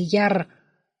غم‌انگیز دیگر،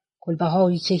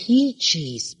 کلبه‌هایی که هیچ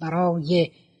چیز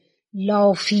برای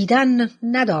لافیدن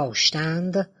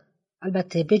نداشتند،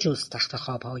 البته بجز تخت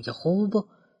خواب‌های خوب،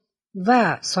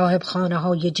 و صاحب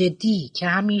خانه‌های جدی که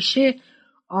همیشه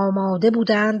آماده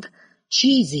بودند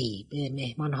چیزی به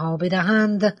مهمانها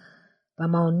بدهند و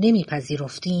ما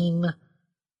نمیپذیرفتیم،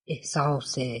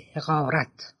 احساس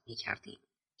حقارت می‌کردیم.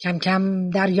 کم کم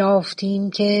دریافتیم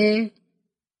که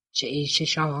چه عیش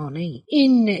شاهانه‌ای.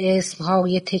 این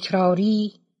اسمهای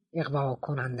تکراری اغوا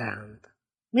کنندند،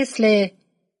 مثل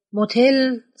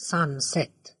موتل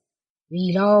سانست،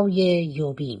 ویلای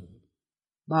یوبیم،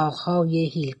 باغ‌های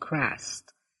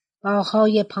هیلکرست،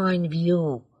 باغ‌های پاین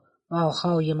ویو،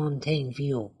 باغ‌های مونتین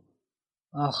ویو،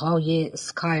 باغ‌های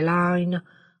اسکایلاین،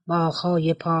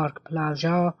 باغ‌های پارک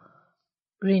پلاژا،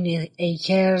 گرین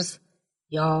ایکرز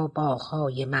یا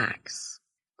باغ‌های مکس.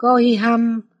 گاهی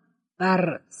هم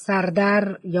بر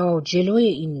سردر یا جلوی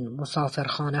این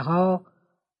مسافرخانه‌ها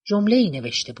جمله‌ای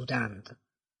نوشته بودند،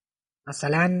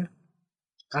 مثلا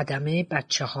قدم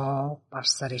بچه‌ها بر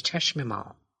سر چشم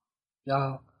ما،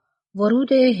 یا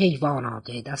ورود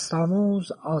حیوانات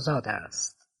دستآموز آزاد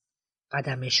است،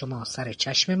 قدم شما سر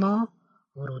چشم ما،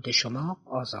 ورود شما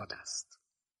آزاد است.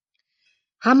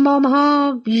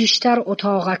 حمام‌ها بیشتر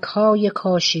اتاقک‌های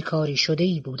کاشیکاری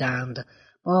شده‌ای بودند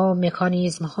با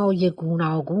مکانیزم‌های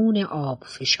گوناگون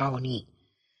آبفشانی،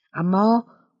 اما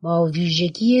با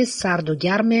ویژگی سرد و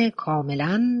گرم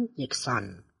کاملاً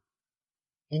یکسان.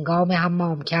 هنگام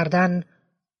حمام کردن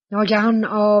ناگهان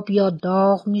آب یا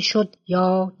داغ میشد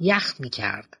یا یخ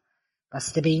میکرد،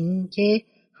 بسته به این که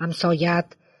همسایت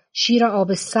شیر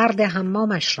آب سرد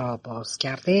حمامش را باز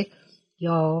کرده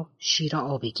یا شیر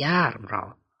آب گرم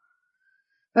را،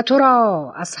 و تو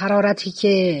را از حرارتی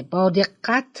که با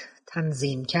دقت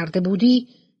تنظیم کرده بودی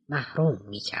محروم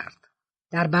میکرد.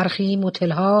 در برخی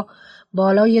موتل‌ها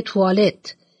بالای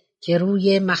توالت که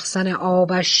روی مخزن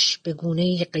آبش به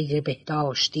گونه‌ای غیر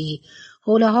بهداشتی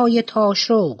حوله‌های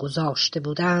تاشو گذاشته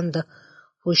بودند،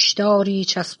 هشداری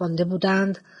چسبانده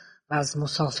بودند و از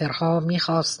مسافرها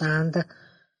می‌خواستند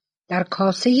در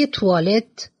کاسه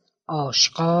توالت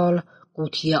آشغال،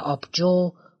 قوطی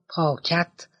آبجو،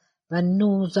 پاکت و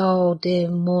نوزاد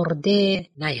مرده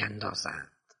نیندازند.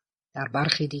 در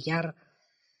برخی دیگر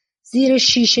زیر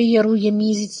شیشه روی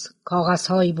میز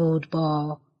کاغذهایی بود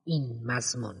با این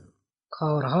مضمون: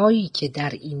 کارهایی که در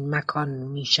این مکان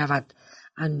می شود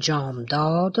انجام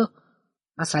داد،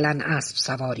 مثلا اسب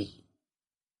سواری.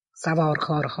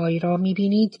 سوارکارهایی را می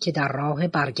بینید که در راه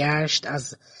برگشت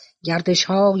از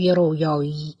گردش‌های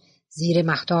رویایی زیر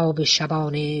مهتاب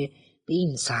شبانه به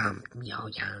این سمت می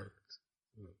آیند.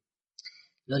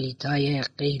 لولیتای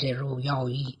غیر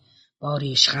رویایی با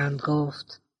ریشخند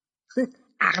گفت: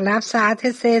 اغلب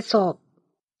ساعت 3 صبح.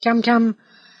 کم کم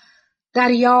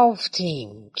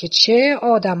دریافتیم که چه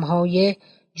آدم‌های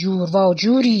جور و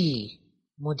جوری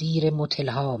مدیر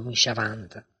متل‌ها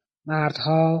می‌شوند.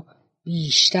 مردها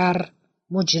بیشتر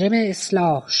مجرم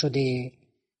اصلاح شده،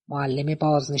 معلم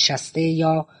بازنشسته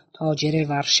یا تاجر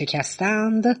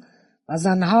ورشکستند و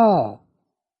زنها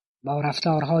با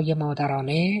رفتارهای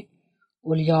مادرانه،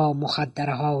 اولیا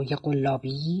مخدرهای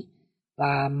قلابی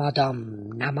و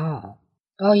مادام نما.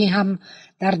 گاهی هم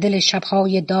در دل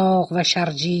شبهای داغ و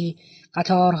شرجی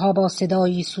قطارها با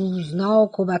صدایی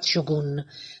سوزناک و بدشگون،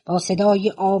 با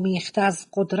صدای آمیخته از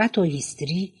قدرت و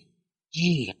هیستری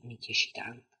جیغ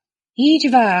می‌کشیدند. هیچ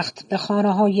وقت به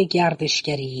خانه‌های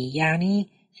گردشگری یعنی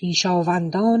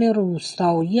خویشاوندان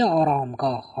روستایی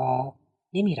آرامگاه‌ها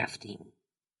نمی‌رفتیم.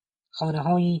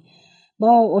 خانه‌هایی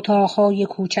با اتاق‌های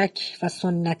کوچک و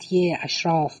سنتی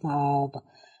اشراف مآب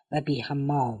و بی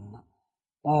حمام،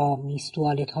 با میز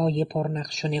توالت‌های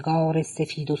پرنقش و نگار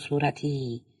سفید و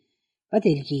صورتی و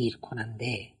دلگیر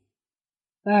کننده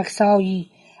و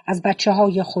عکسایی از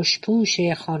بچه‌های خوشپوش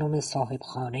خانم صاحب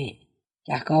خانه.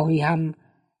 گهگاهی هم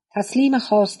تسلیم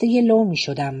خواسته لو می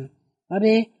شدم و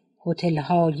به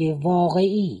هتل‌های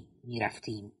واقعی می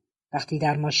رفتیم. وقتی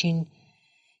در ماشین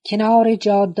کنار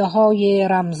جاده‌های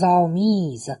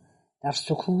رمزآمیز در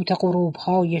سکوت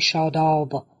غروب‌های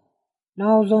شاداب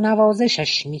ناز و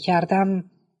نوازشش می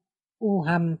کردم، او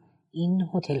هم این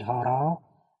هتل‌ها را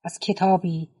از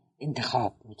کتابی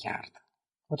انتخاب می کرد.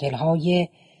 هتل‌های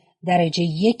درجه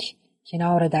 1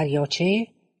 کنار دریاچه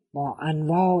با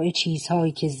انواع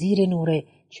چیزهایی که زیر نور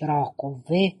چراغ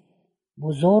قوه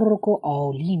بزرگ و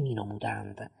عالی می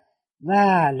نمودند و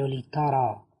لولیتا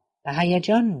را به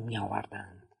هیجان می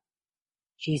آوردند.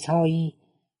 چیزهایی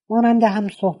مانند هم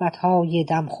صحبت‌های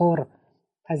دمخور،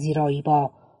 پذیرایی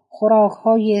با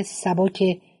خوراک‌های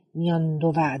سبک میان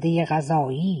دو وعده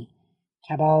غذایی،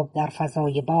 کباب در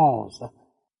فضای باز.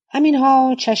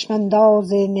 همینها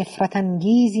چشمانداز نفرت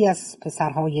انگیزی از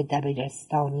پسرهای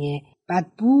دبیرستانی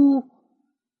بدبو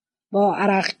با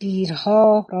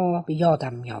عرقگیرها را به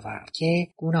یادم می آورد که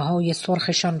گونه‌های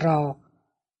سرخشان را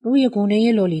روی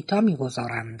گونه لولیتا می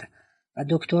گذارند و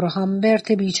دکتر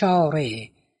هامبرت بیچاره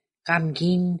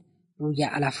غمگین روی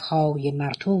علفهای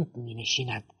مرطوب می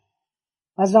نشیند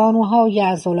و زانوهای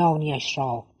عضلانیش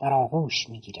را در آغوش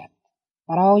می گیرد.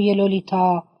 برای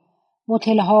لولیتا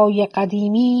متل‌های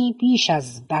قدیمی بیش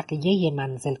از بقیه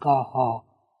منزلگاه‌ها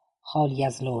خالی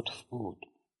از لطف بود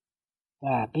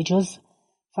و به جز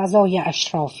فضای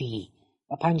اشرافی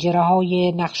و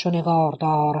پنجره‌های نقش و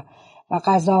نگاردار و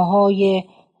غذاهای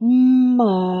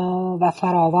و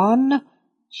فراوان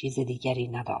چیز دیگری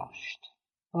نداشت.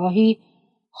 گاهی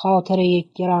خاطره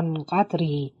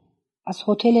گرانقدری از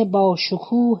هتل با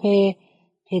شکوه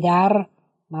پدر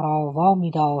مرا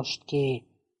وامی داشت که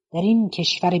در این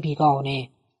کشور بیگانه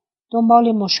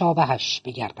دنبال مشابهش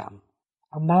بگردم،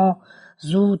 اما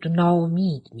زود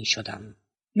ناامید می شدم.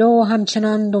 لو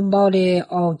همچنان دنبال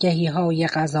آگهی‌های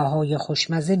غذاهای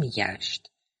خوشمزه می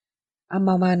گشت،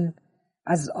 اما من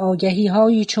از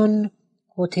آگهی‌هایی چون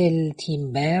هتل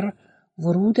تیمبر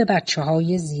ورود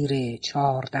بچه‌های زیر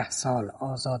 14 سال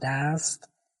آزاد است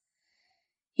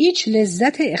هیچ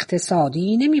لذت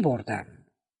اقتصادی نمی بردم.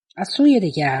 از سوی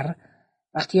دیگر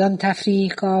وقتی آن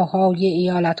تفریحگاه‌های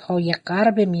ایالت‌های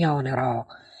غرب میانه را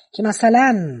که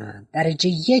مثلا درجه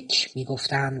 1 می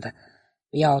گفتند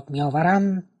به یاد می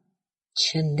آورم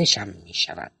چندشم می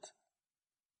شود.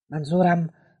 منظورم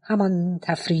همان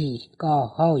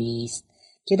تفریحگاه‌هایی است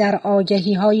که در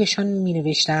آگهی‌هایشان می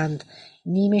نوشتند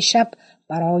نیمه شب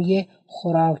برای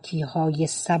خوراکی‌های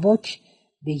سبک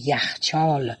به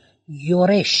یخچال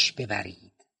یورش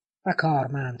ببرید و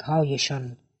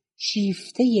کارمندهایشان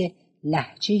شیفته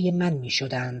لهجه من می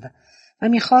شدند و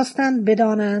می خواستند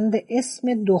بدانند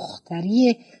اسم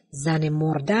دختری زن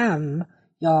مردم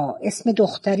یا اسم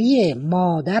دختری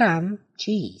مادرم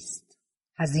چیست.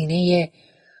 هزینه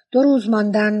 2 روز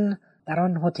ماندن در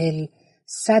آن هتل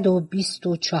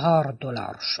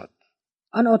 $124 شد.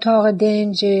 آن اتاق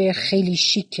دنج خیلی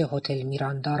شیک هتل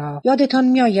میراندا را یادتان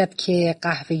میآید که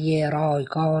قهوه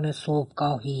رایگان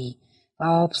صبحگاهی و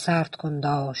آب سرد کن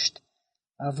داشت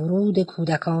و ورود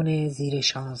کودکان زیر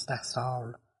 16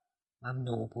 سال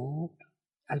ممنوع بود.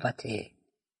 البته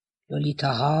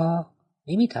لولیتاها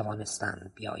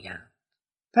نمیتوانستند بیایند.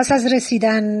 پس از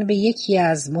رسیدن به یکی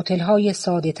از متل‌های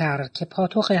ساده تر که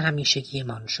پاتوق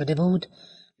همیشگیمان شده بود،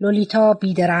 لولیتا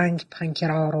بیدرنگ پنکه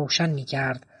را روشن می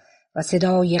کرد و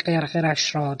صدای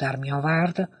قرقرش را در می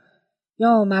آورد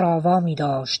یا مرا وامی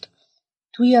داشت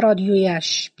توی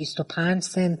رادیویش 25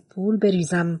 سنت پول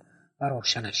بریزم و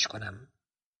روشنش کنم،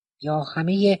 یا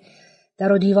همه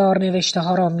در و دیوار نوشته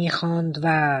ها را می خواند و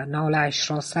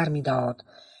ناله‌اش را سر می داد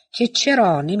که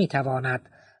چرا نمی تواند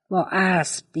با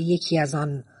اسب به یکی از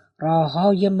آن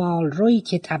راههای مالرویی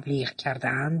که تبلیغ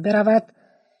کرده‌اند برود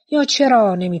یا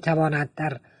چرا نمیتواند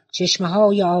در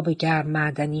چشمه‌های آب گرم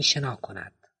معدنی شنا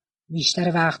کند.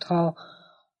 بیشتر وقتها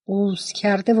قوز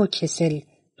کرده و کسل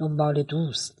دنبال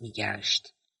دوست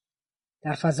میگشت.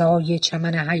 در فضای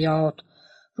چمن حیات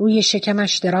روی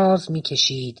شکمش دراز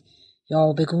میکشید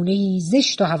یا به گونه‌ای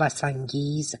زشت و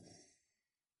هوس‌انگیز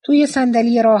توی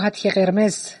صندلی راحتی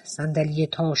قرمز، صندلی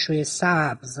تاشوی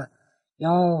سبز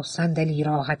یا صندلی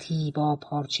راحتی با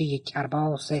پارچه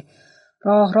کرباس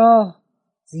راه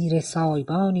زیر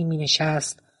سایبانی می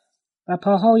نشست و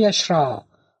پاهایش را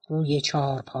روی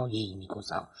چهارپایه‌ای می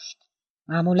گذاشت.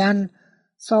 معمولاً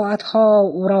ساعتها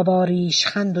او را با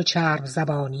ریشخند و چرب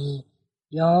زبانی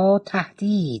یا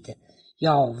تهدید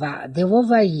یا وعده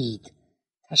و وعید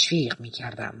تشویق می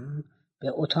کردم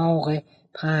به اتاق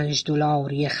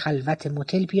 $5 خلوت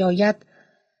متل بیاید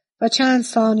و چند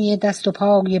ثانیه دست و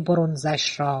پای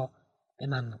برنزش را به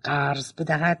من قرض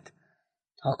بدهد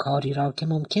تا کاری را که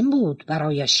ممکن بود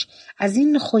برایش از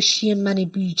این خوشی من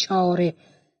بیچاره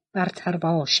برتر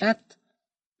باشد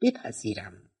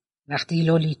بپذیرم. وقتی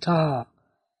لولیتا،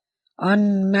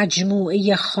 آن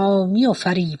مجموعه خامی و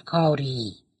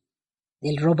فریبکاری،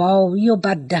 دلربایی و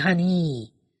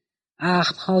بددهنی،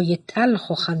 اخمهای تلخ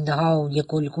و خنده‌های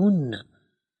گلگون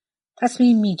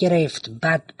تصمیم می گرفت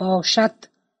بد باشد،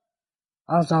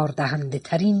 آزاردهنده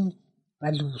ترین و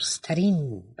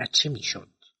لوسترین بچه می شد.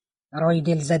 برای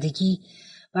دلزدگی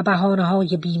و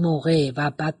بهانه‌های بی‌موقع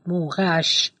و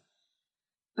بدموقعش،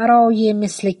 برای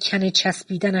مثل کنه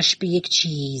چسبیدنش به یک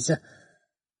چیز،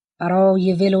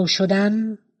 برای ولو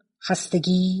شدن،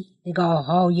 خستگی،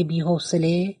 نگاه‌های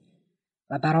بی‌حوصله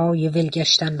و برای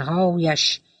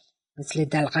ولگشتن‌هایش مثل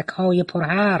دلقک‌های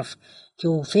پرحرف که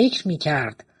او فکر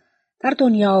می‌کرد در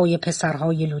دنیای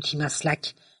پسرهای لوتی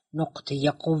مسلک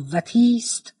نقطه قوتی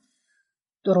است،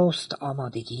 درست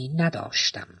آمادگی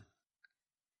نداشتم.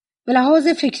 به لحاظ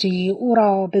فکری او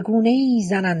را به گونه‌ای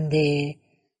زننده،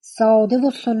 ساده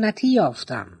و سنتی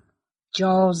یافتم.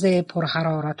 جاز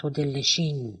پرحرارت و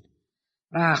دلنشین،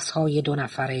 رقص‌های 2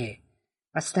 نفره،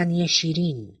 بستنی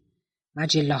شیرین،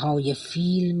 مجله‌های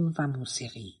فیلم و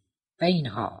موسیقی و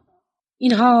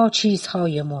اینها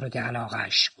چیزهای مورد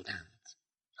علاقه‌اش بودند.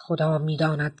 خدا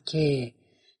می‌داند که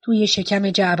توی شکم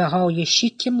جعبه‌های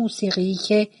شیک موسیقی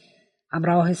که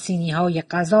همراه سینی‌های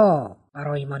غذا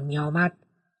برایمان می‌آمد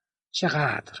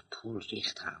چقدر پول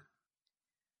ریختم.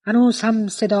 هنوز هم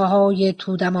صداهای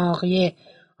تو دماغی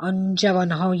آن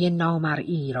جوانهای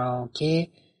نامرئی را که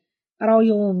برای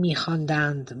او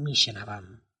می‌خواندند میشنوم.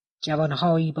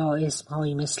 جوانهایی با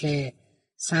اسمهایی مثل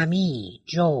سمی،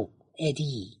 جو،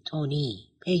 ادی، تونی،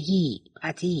 پگی،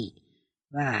 پتی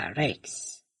و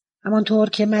رکس. همانطور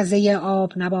که مزه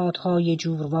آب نباتهای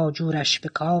جور و جورش به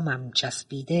کامم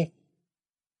چسبیده،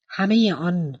 همه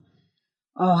آن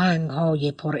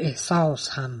آهنگهای پر احساس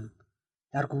هم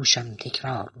در گوشم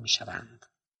تکرار می شوند.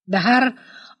 به هر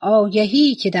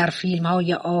آگهی که در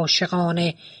فیلم‌های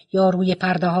عاشقانه یا روی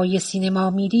پرده‌های سینما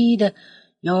می‌دید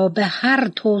یا به هر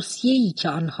توصیه‌ای که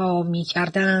آنها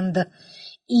می‌کردند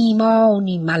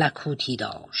ایمانی ملکوتی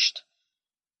داشت،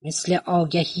 مثل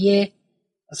آگهی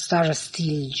استار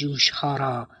استیل جوش‌ها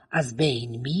را از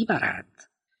بین می‌برد.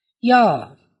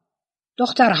 یا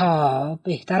دخترها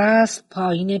بهتر است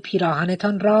پایین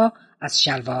پیراهنتان را از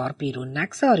شلوار بیرون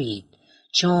نگذارید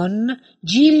چون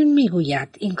جیل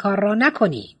میگوید این کار را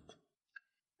نکنید.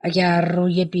 اگر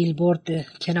روی بیلبورد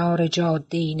کنار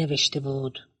جاده‌ای نوشته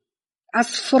بود از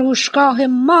فروشگاه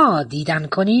ما دیدن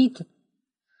کنید،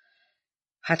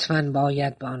 حتما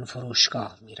باید به آن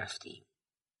فروشگاه میرفتیم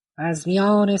و از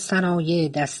میان صنایع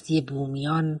دستی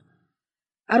بومیان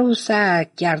عروسک،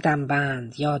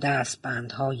 گردنبند یا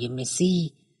دستبندهای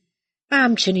مسی و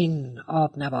همچنین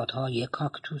آب نباتهای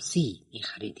کاکتوسی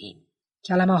میخریدیم.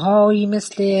 کلمه‌هایی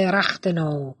مثل رخت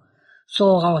نو،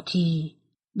 سوغاتی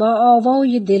با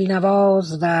آوای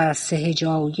دلنواز و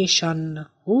سهجایشان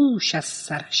هوش از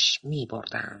سرش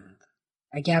می‌بردند.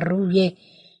 اگر روی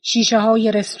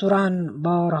شیشه‌های رستوران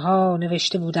بارها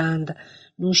نوشته بودند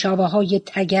نوشابه‌های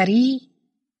تگری،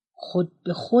 خود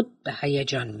به خود به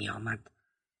هیجان می‌آمد،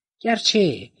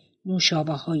 گرچه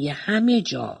نوشابه‌های همه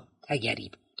جا تگری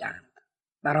بودند.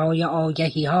 برای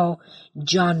آگهی‌ها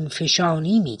جان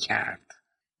فشانی می‌کرد.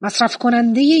 مصرف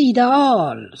کننده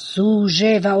ایدئال،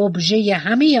 سوژه و ابژه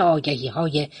همه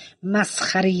آگهی‌های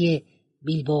مسخره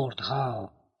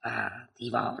بیلبوردها و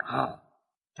دیوارها.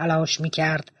 تلاش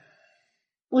می‌کرد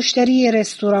مشتری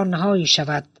رستوران‌هایی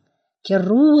شود که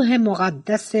روح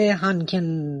مقدس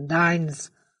هانکن داینز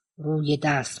روی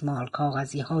دستمال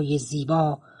کاغذی‌های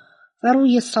زیبا و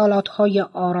روی سالادهای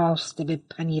آراسته به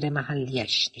پنیر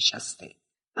محلیش نشسته.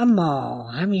 اما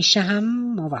همیشه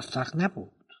هم موفق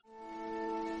نبود.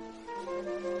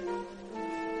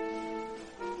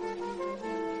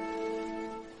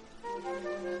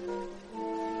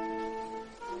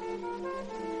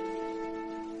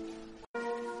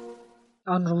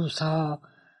 آن روزها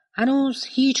هنوز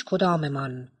هیچ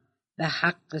کداممان به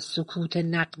حق سکوت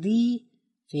نقدی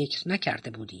فکر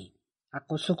نکرده بودیم.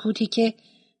 حق و سکوتی که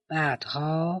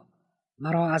بعدها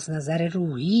مرا از نظر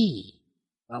روحی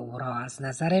و او را از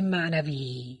نظر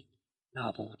معنوی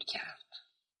نابود کرد.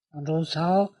 آن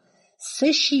روزها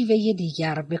 3 شیوه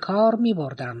دیگر به کار می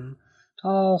بردم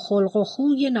تا خلق و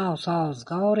خوی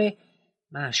ناسازگار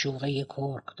معشوقه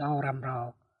کرکدارم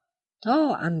را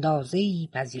تا اندازه‌ای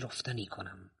پذیرفتنی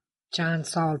کنم. چند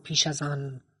سال پیش از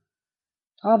آن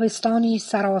تابستانی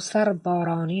سراسر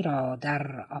بارانی را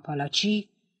در آپالاچی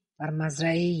در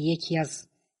مزرعه یکی از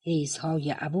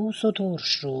حیزهای عبوس و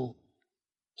ترشرو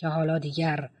که حالا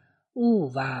دیگر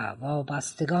او و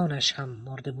وابستگانش هم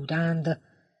مرده بودند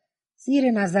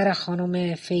زیر نظر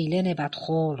خانم فیلن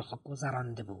بدخلق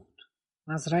گذرانده بود.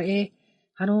 مزرعه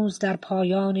هنوز در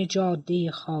پایان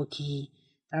جاده خاکی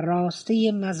در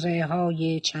راسته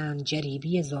مزرعه‌های چند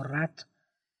جریبی ذرت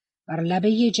بر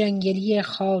لبه جنگلی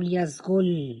خالی از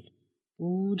گل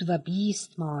بود و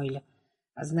 20 مایل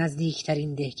از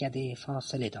نزدیکترین دهکده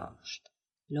فاصله داشت.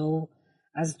 لو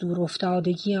از دور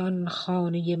افتادگی آن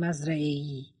خانه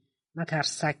مزرعه‌ای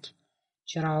مترسک،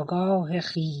 چراگاه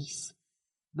خیس،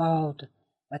 باد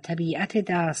و طبیعت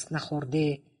دست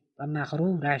نخورده و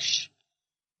مغرورش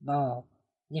با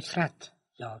نفرت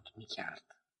یاد می کرد.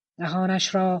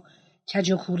 دهانش را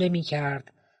کج و کوله می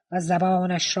کرد و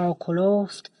زبانش را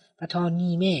کلفت و تا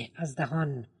نیمه از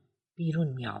دهان بیرون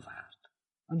می آورد.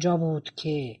 آنجا بود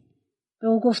که به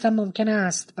او گفتم ممکن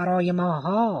است برای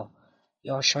ماها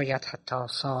یا شاید حتی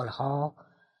سالها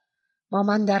با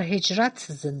من در هجرت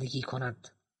زندگی کند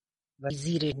و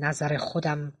زیر نظر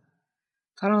خودم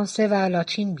فرانسه و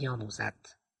لاتین بیاموزد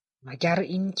مگر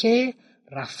اینکه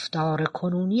رفتار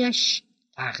کنونیش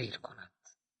تغییر کند.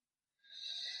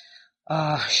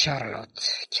 آه شارلوت،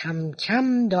 کم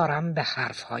کم دارم به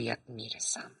حرفهایت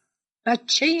میرسم.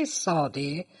 بچه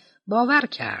ساده باور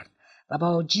کرد و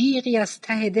با جیغی از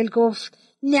ته دل گفت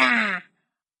نه.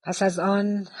 پس از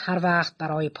آن هر وقت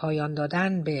برای پایان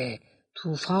دادن به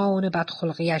طوفان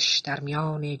بدخلقیش در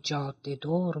میان جاده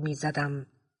دور میزدم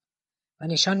و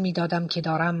نشان میدادم که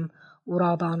دارم او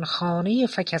را به آن خانه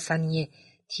فکسنی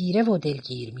تیره و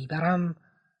دلگیر میبرم،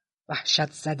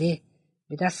 وحشت زده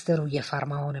به دست روی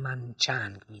فرمان من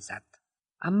چنگ میزد.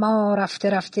 اما رفته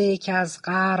رفته که از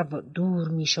غرب دور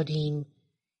میشدیم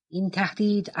این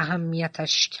تهدید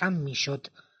اهمیتش کم میشد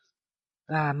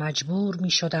و مجبور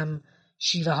میشدم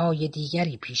شیوه های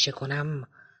دیگری پیشه کنم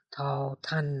تا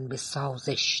تن به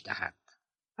سازش دهد.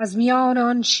 از میان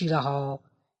آن شیوه ها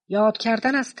یاد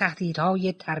کردن از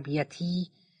تهدیدهای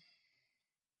تربیتی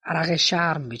عرق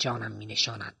شرم به جانم می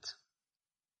نشاند.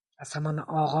 از همان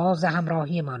آغاز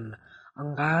همراهی من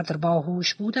آنقدر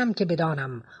باهوش بودم که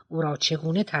بدانم او را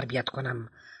چگونه تربیت کنم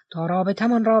تا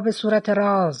رابطه‌مان را به صورت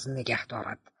راز نگه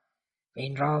دارد. و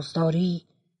این رازداری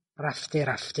رفته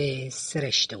رفته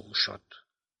سرشت او شد.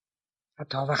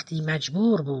 حتی وقتی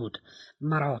مجبور بود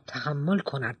مرا تحمل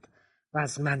کند و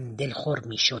از من دلخور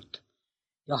می شد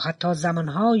یا حتی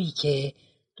زمانهایی که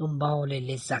دنبال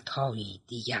لذتهایی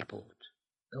دیگر بود.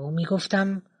 به او می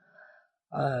گفتم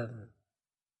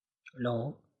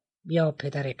لو بیا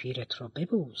پدر پیرت رو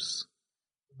ببوس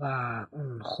و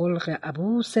اون خلق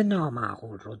عبوس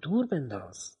نامعقول رو دور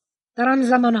بنداز. در آن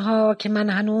زمانها که من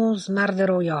هنوز مرد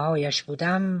رویاهایش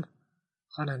بودم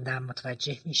خواننده‌ام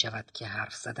متوجه می شود که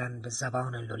حرف زدن به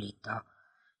زبان لولیتا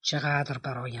چقدر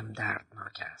برایم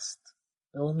دردناک است.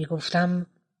 به او می گفتم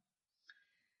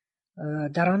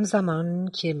در آن زمان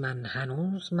که من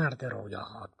هنوز مرد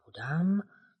رویاهات بودم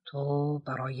تو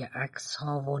برای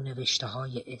عکس‌ها و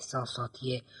نوشته‌های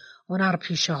احساساتی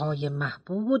هنرپیشه‌های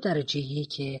محبوب و درجه‌ای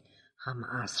که هم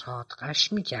عصرهات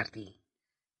غش می‌کردی.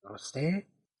 درسته؟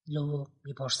 لو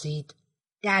می‌پرسید.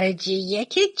 درجه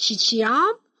 1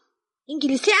 چیچیام؟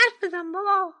 انگلیسی حرف بزن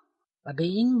بابا. و به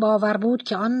این باور بود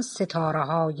که آن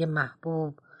ستاره‌های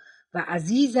محبوب و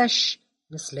عزیزش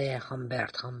مثل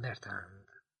هامبرتند.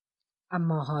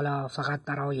 اما حالا فقط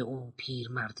برای او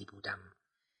پیرمردی بودم.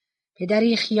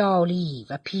 پدری خیالی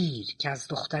و پیر که از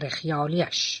دختر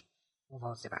خیالیش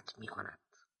مواظبت می کند.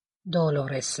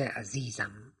 دولورس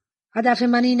عزیزم، هدف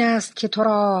من این است که تو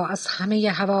را از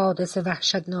همه حوادث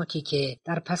وحشتناکی که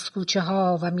در پسکوچه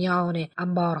ها و میان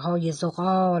انبارهای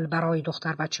زغال برای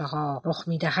دختر بچه ها رخ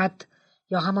می دهد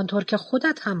یا همانطور که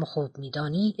خودت هم خوب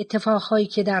می‌دانی اتفاقهایی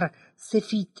که در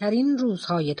سفیدترین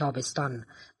روزهای تابستان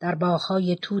در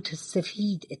باغ‌های توت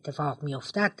سفید اتفاق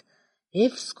می‌افتد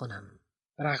حفظ کنم.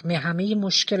 رغم همه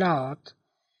مشکلات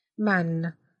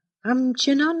من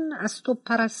همچنان از تو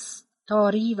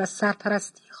پرستاری و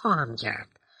سرپرستی خواهم کرد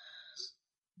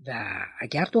و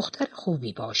اگر دختر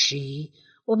خوبی باشی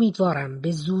امیدوارم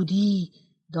به زودی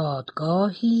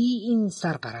دادگاهی این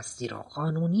سرپرستی را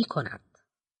قانونی کند.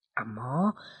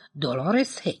 اما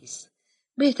دولارس هیز،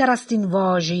 بهتر است این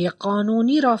واژه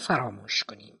قانونی را فراموش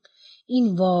کنیم.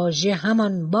 این واژه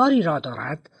همان باری را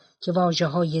دارد که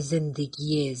واژه‌های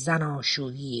زندگی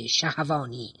زناشویی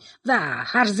شهوانی و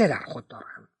هرزه در خود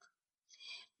دارند.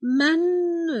 من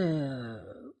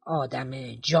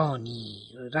آدم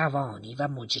جانی، روانی و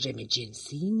مجرم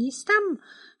جنسی نیستم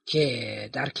که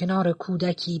در کنار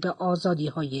کودکی به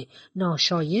آزادی‌های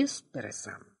ناشایست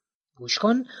برسم. گوش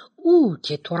کن، او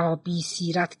که تو را بی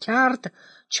سیرت کرد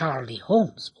چارلی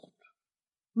هولمز بود.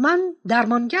 من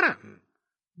درمانگرم.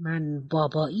 من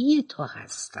بابایی تو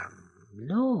هستم.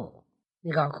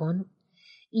 نگاه کن،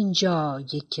 اینجا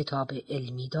یک کتاب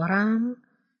علمی دارم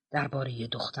درباره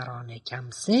دختران کم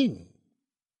سن.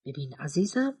 ببین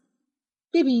عزیزم،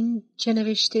 ببین چه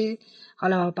نوشته.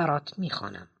 حالا برات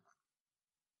میخوانم.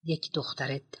 یک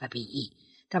دختر طبیعی.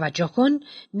 توجه کن،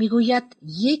 میگوید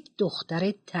یک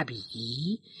دختر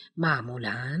طبیعی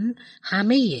معمولاً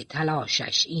همه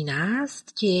تلاشش این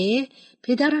است که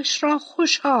پدرش را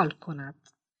خوشحال کند.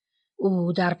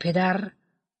 او در پدر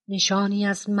نشانی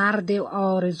از مرد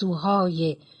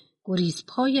آرزوهای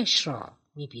گریزپایش را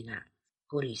می‌بیند.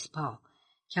 گریزپا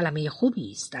کلمه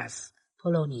خوبی است از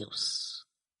پولونیوس.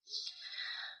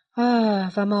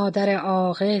 و مادر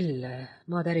عاقل،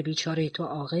 مادر بیچاره تو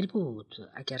عاقل بود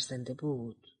اگر زنده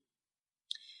بود.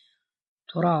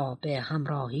 تو را به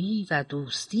همراهی و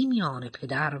دوستی میان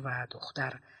پدر و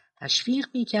دختر تشویق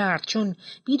می‌کرد، چون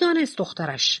می‌دانست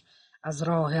دخترش از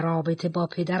راه رابطه با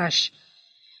پدرش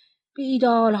به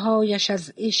ایدئال‌هایش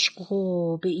از عشق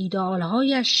و به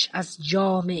ایدئال‌هایش از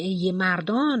جامعه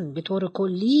مردان به طور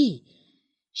کلی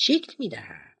شکل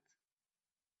می‌دهد.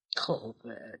 خب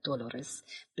دولارس،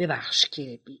 ببخش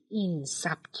که به این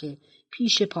سبک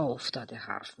پیش پا افتاده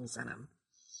حرف میزنم.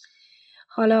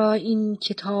 حالا این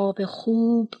کتاب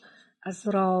خوب از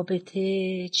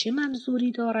رابطه چه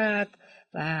منظوری دارد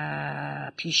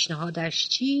و پیشنهادش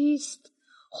چیست؟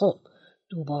 خب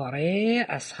دوباره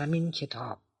از همین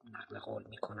کتاب نقل قول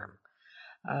میکنم.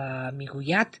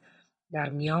 میگوید در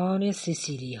میان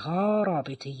سیسیلی ها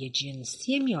رابطه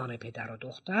جنسی میان پدر و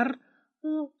دختر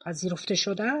پذیرفته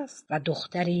شده است و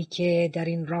دختری که در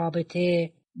این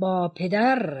رابطه با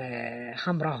پدر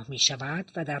همراه می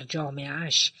شود و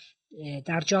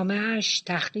در جامعهش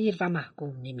تحقیر و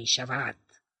محکوم نمی شود.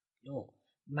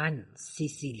 من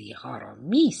سیسیلی ها را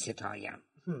می ستایم.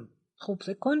 خوب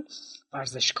فکر کن،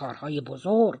 ورزشکارهای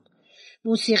بزرگ،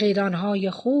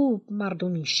 موسیقیدانهای خوب،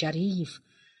 مردمی شریف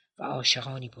و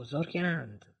عاشقانی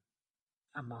بزرگند.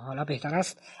 اما حالا بهتر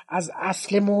است از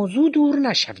اصل موضوع دور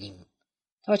نشویم.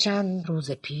 تا چند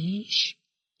روز پیش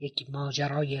یک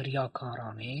ماجرای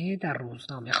ریاکارانه در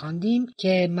روزنامه خواندیم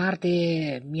که مرد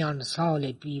میان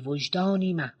سال بی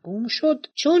وجدانی محکوم شد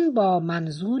چون با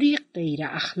منظوری غیر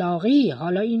اخلاقی،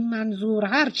 حالا این منظور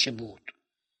هرچه بود،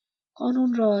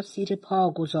 قانون را زیر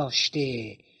پا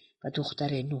گذاشته و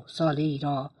دختر 9 ساله‌ای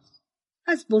را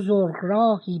از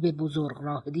بزرگراهی به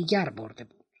بزرگراه دیگر برده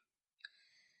بود.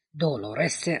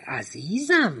 دولارس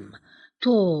عزیزم،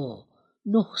 تو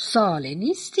 9 ساله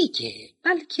نیستی که،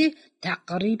 بلکه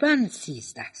تقریباً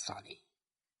 13 ساله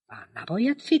و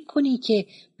نباید فکر کنی که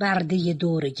برده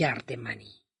دور گرد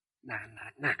منی.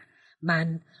 نه،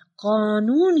 من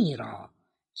قانونی را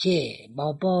که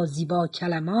با بازی با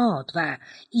کلمات و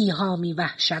ایهامی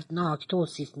وحشتناک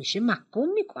توصیف میشه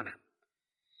محکوم میکنم.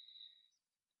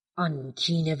 آن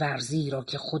کینه ورزی را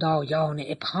که خدایان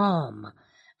ابهام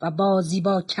و بازی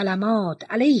با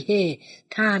کلمات علیه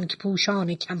تنگ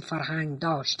پوشان کم فرهنگ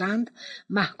داشتند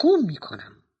محکوم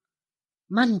میکنم.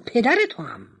 من پدر تو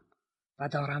هم و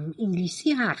دارم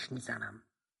انگلیسی حرف میزنم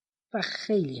و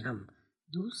خیلی هم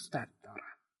دوستت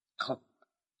دارم. خب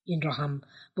این را هم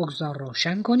بگذار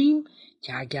روشن کنیم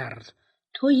که اگر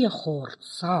توی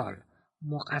خردسال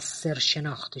مقصر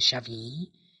شناخته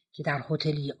شوی که در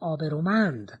هتلی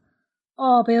آبرومند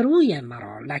آبروی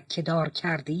مرا لکه‌دار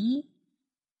کردی،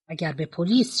 اگر به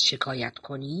پلیس شکایت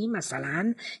کنی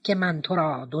مثلا که من تو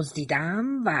را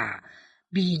دزدیدم و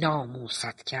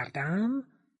بی‌ناموست کردم،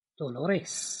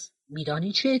 دولارس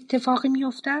میدانی چه اتفاقی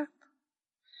میافتد؟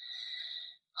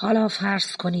 حالا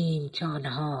فرض کنیم که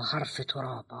آنها حرف تو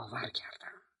را باور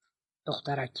کردند.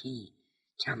 دخترکی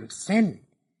کم سن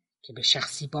که به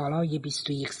شخصی بالای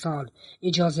 21 سال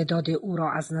اجازه داده او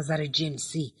را از نظر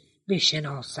جنسی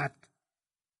بشناسد،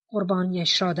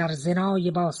 قربانیش را در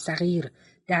زنای با صغیر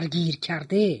درگیر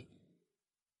کرده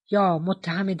یا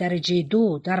متهم درجه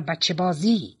 2 در بچه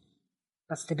بازی،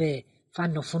 بسته به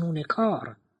فن و فنون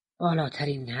کار،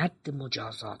 بالاترین حد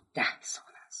مجازات 10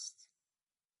 سال است.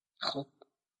 خب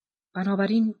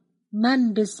بنابراین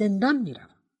من به زندان می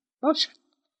روم. باشد،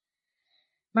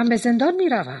 من به زندان می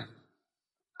روم.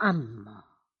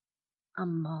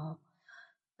 اما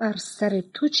بر سر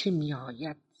تو چه می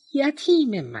آید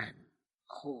یتیم من؟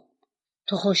 خب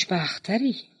تو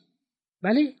خوشبختری.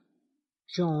 بله،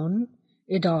 چون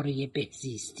اداره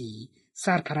بهزیستی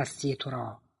سرپرستی تو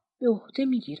را به عهده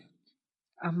می گیرد.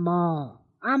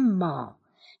 اما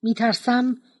می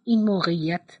ترسم این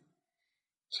موقعیت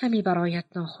کمی برایت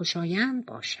ناخوشایند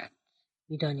باشد.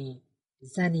 میدانی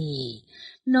زنی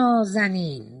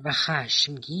نازنین و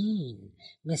خشمگین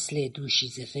مثل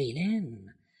دوشیزه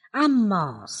فیلن،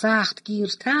 اما سخت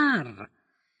گیرتر،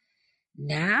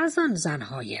 نه از آن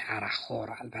زنهای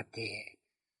عرقخور، البته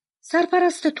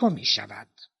سرپرست تو می شود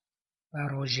و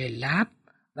رژ لب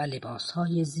و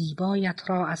لباسهای زیبایت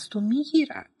را از تو می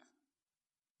گیرد.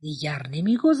 دیگر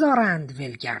نمی گذارند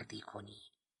ولگردی کنی.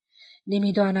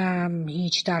 نمیدانم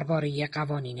هیچ درباره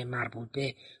قوانین مربوط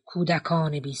به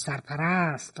کودکان بی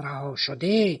سرپرست، رها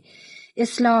شده،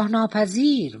 اصلاح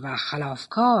ناپذیر و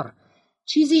خلافکار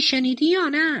چیزی شنیدی یا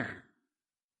نه؟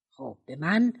 خب به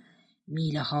من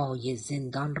میله های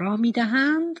زندان را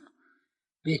میدهند،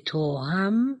 به تو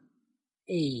هم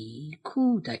ای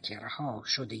کودک رها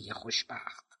شده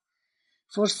خوشبخت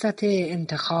فرصت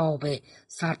انتخاب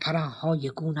سرپرست‌های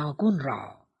گوناگون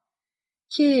را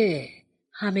که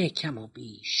همه کم و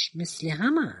بیش مثل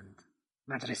همند: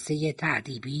 مدرسه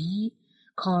تأدیبی،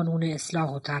 کانون اصلاح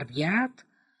و تربیت،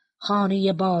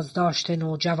 خانه بازداشت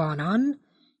نوجوانان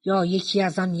یا یکی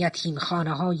از آن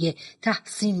یتیمخانه‌های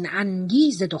تحسین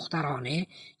انگیز دخترانه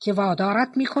که وادارت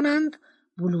می‌کنند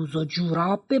بلوز و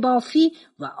جوراب ببافی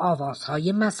و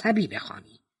آوازهای مذهبی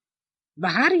بخوانی و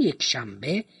هر یک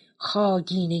شنبه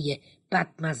خاگینه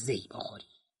بدمزه‌ای بخوری.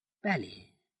 بله،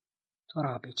 تو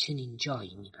را به چنین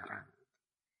جایی میبرند.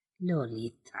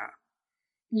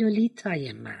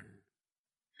 لولیتای من،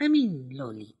 همین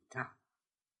لولیتا.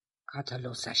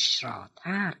 کاتالوسش را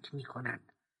ترک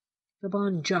میکند و به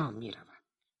آنجا میرود.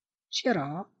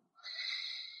 چرا؟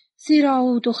 زیرا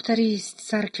او دختری است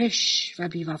سرکش و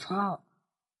بیوفا.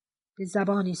 به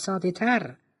زبانی ساده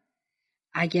تر،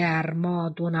 اگر ما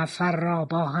 2 نفر را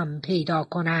با هم پیدا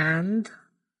کنند،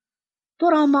 تو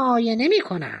را معاینه می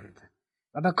کنند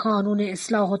و به کانون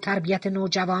اصلاح و تربیت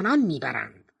نوجوانان می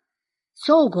برند.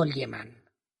 سوگلی من،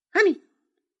 همین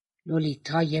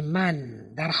لولیتای من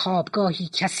در خوابگاهی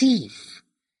کثیف.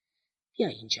 بیا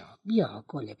اینجا، بیا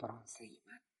گل برانزه‌ی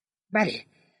من. بله،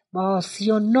 با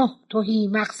 39 تهی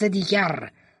مغز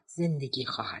دیگر زندگی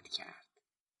خواهد کرد.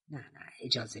 نه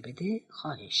اجازه بده،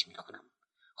 خواهش می کنم.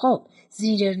 خب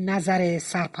زیر نظر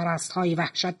سرپرست های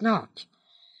وحشتناک،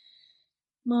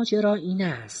 ماجرا این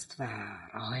است و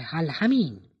راه حل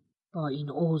همین. با این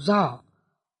اوضاع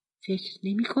فکر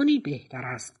نمی کنی بهتر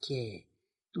است که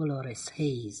دولورس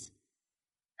هیز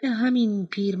به همین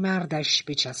پیرمردش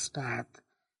بچسبد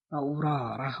و او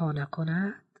را رها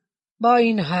نکند؟ با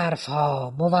این حرفها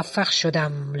موفق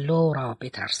شدم لو را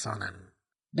بترسانم.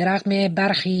 به رغم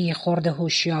برخی خرد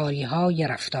هوشیاری‌های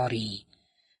رفتاری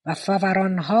و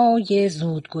فوران‌های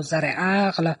زودگذر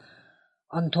عقل،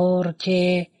 آنطور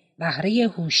که بهره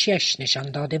هوشیش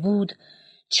نشان داده بود،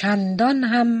 چندان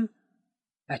هم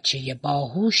بچه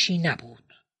باهوشی نبود.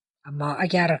 اما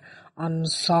اگر آن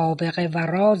سابقه و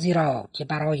رازی را که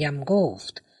برایم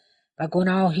گفت و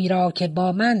گناهی را که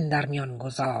با من در میان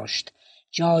گذاشت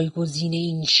جایگزین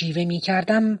این شیوه می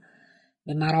کردم،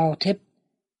 به مراتب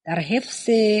در حفظ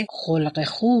خلق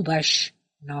خوبش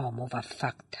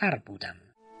ناموفق تر بودم.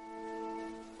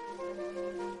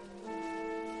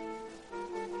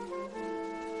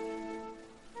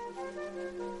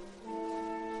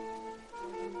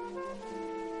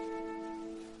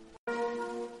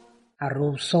 هر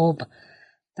روز صبح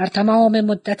در تمام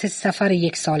مدت سفر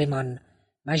 1 سالمان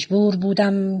مجبور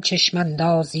بودم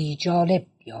چشماندازی جالب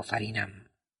بیافرینم.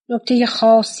 نکته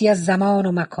خاصی از زمان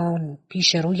و مکان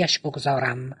پیش رویش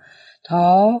بگذارم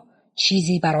تا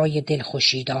چیزی برای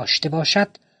دلخوشی داشته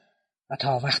باشد و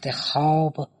تا وقت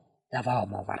خواب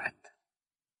دوام آورد.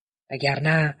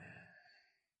 وگرنه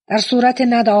در صورت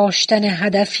نداشتن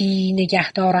هدفی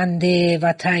نگهدارنده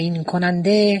و تعیین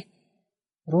کننده،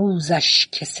 روزش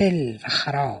کسل و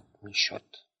خراب می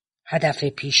شد. هدف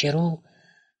پیش رو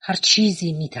هر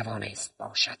چیزی می توانست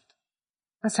باشد.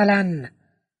 مثلا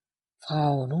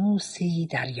فانوسی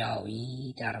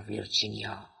دریایی در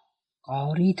ویرجینیا،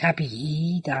 غاری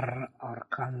طبیعی در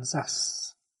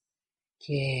آرکانزاس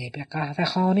که به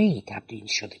قهوه‌خانه‌ای تبدیل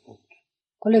شده بود،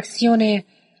 کلکسیون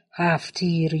 7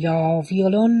 تیر یا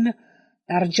ویولون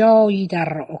در جایی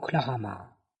در اوکلاهاما،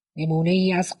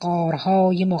 نمونه‌ای از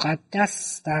غارهای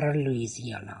مقدس در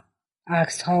لوئیزیانا،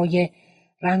 عکس‌های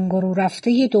رنگ رو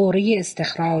رفته دوره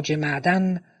استخراج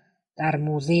معدن در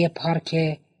موزه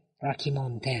پارک راکی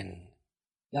مونتن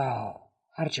یا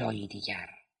هر جایی دیگر.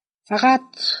 فقط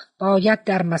باید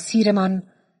در مسیرمان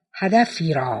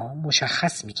هدفی را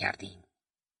مشخص می‌کردیم،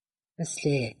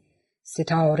 مثل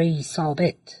ستاره‌ای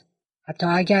ثابت. حتی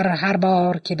اگر هر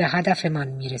بار که به هدفمان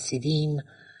می‌رسیدیم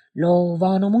لو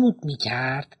وانمود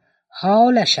می‌کرد،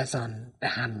 حالش از آن به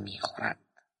هم می‌خورد.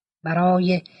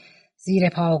 برای زیر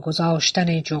پا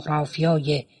گذاشتن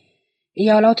جغرافیای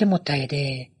ایالات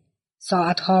متحده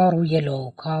ساعتها روی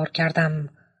لو کار کردم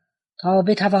تا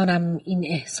بتوانم این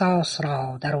احساس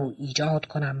را در او ایجاد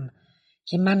کنم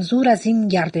که منظور از این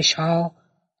گردش‌ها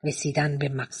رسیدن به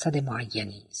مقصد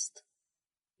معینی است،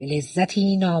 به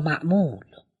لذتی نامعمول.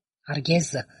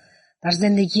 هرگز در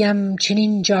زندگیم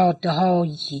چنین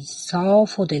جاده‌هایی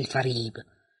صاف و دلفریب،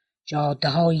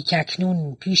 جاده‌هایی که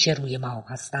اکنون پیش روی ما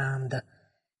هستند،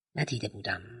 ندیده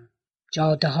بودم.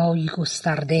 جاده‌هایی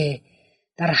گسترده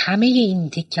در همه این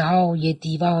تکه‌های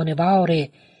دیوانه‌وار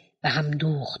به هم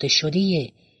دوخته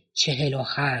شده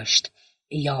 48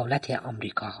 ایالت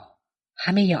آمریکا.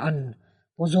 همه آن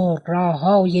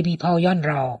بزرگراه‌های بی‌پایان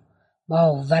را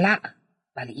با ولع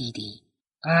بلعیدی.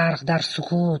 غرق در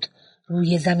سکوت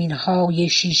روی زمین‌های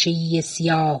شیشه‌ای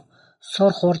سیاه سر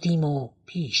خوردیم و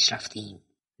پیش رفتیم.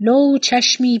 لو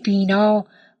چشمی بینا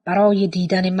برای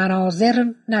دیدن مناظر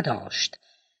نداشت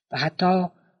و حتی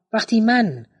وقتی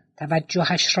من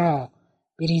توجهش را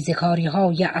به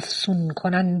ریزکاری‌های افسون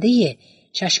کننده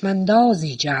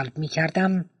چشماندازی جلب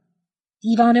می‌کردم،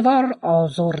 دیوانه‌وار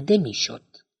آزرده می‌شد.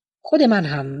 خود من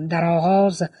هم در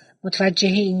آغاز متوجه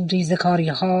این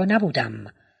ریزکاری‌ها نبودم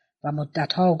و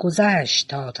مدت‌ها گذشت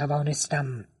تا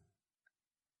توانستم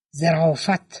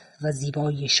ظرافت و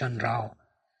زیباییشان را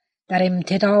در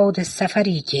امتداد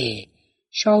سفری که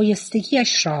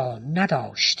شایستگیش را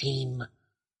نداشتیم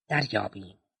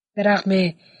دریابیم. به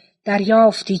رغم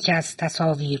دریافتی که از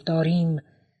تصاویر داریم،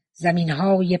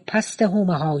 زمین‌های پست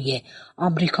حومه‌های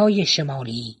آمریکای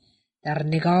شمالی در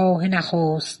نگاه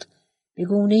نخست به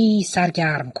گونه‌ای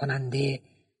سرگرم کننده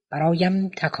برایم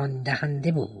تکان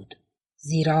دهنده بود،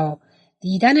 زیرا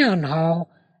دیدن آنها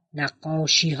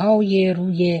نقاشی‌های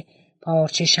روی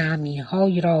پارچه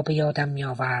شمعی‌هایی را به یادم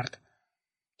می‌آورد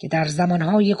که در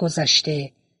زمانهای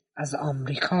گذشته از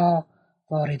آمریکا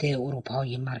وارد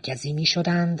اروپای مرکزی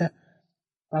می‌شدند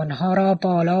و آنها را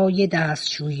بالای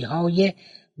دستشویی‌های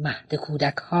مهد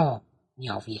کودک‌ها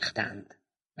می‌آویختند.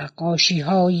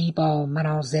 نقاشی‌هایی با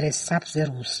مناظر سبز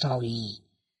روستایی،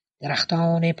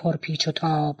 درختان پرپیچ و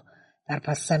تاب در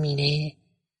پس زمینه،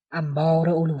 انبار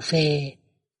علوفه،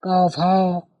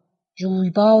 گاوها،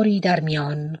 جویباری در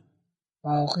میان،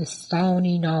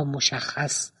 باغستانی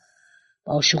نامشخص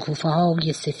با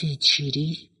شکوفه‌های سفید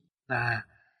شیری و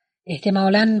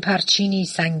احتمالاً پرچینی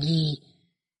سنگی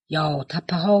یا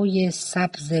تپه‌های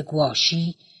سبز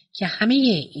گواشی که همه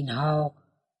اینها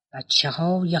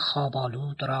بچه‌های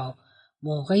خواب‌آلود را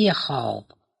موقع خواب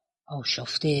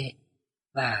آشفته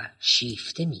و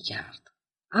شیفته می‌کرد.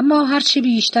 اما هرچه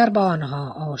بیشتر با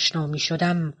آنها آشنا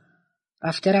می‌شدم،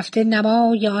 رفته رفته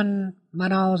نمای آن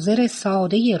مناظر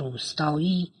ساده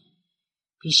روستایی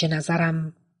پیش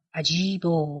نظرم عجیب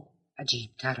و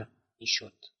عجیبتر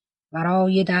می‌شد.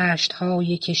 ورای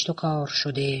دشت‌های کشت و کار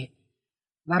شده،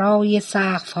 ورای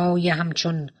سقف‌های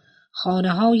همچون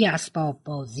خانه‌های اسباب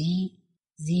بازی،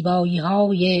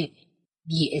 زیبایی‌های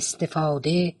بی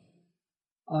استفاده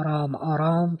آرام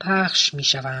آرام پخش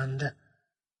می‌شوند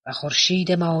و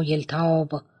خورشید مایلتاب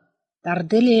در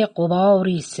دل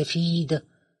غباری سفید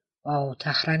با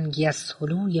تهرنگی از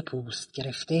هلوی پوست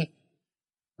گرفته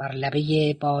بر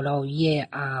لبه بالایی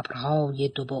ابرهای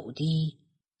دو بعدی،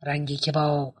 رنگی که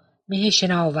با مه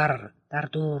شناور در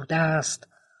دوردست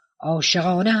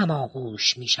عاشقانه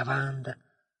هماغوش می‌شوند،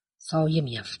 سایه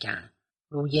می‌افکند.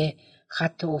 روی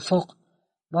خط افق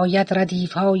باید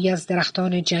ردیف‌هایی از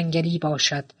درختان جنگلی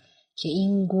باشد که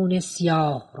این گونه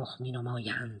سیاه رخ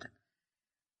می‌نمایند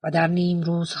و در نیم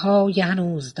روزهای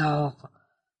هنوز داغ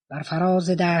بر فراز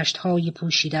دشت‌های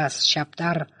پوشیده از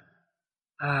شبدر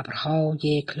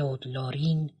ابرهای کلود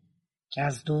لورین که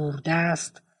از دور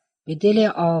دست به دل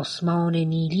آسمان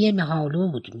نیلی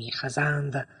مه‌آلود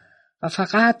می‌خزند و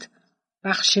فقط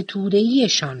بخش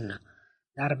توده‌ایشان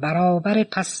در برابر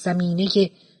پس زمینه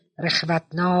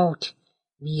رخوتناک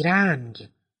بیرنگ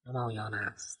نمایان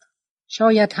است.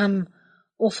 شاید هم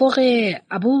افق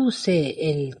عبوس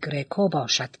ال گریکو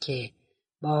باشد که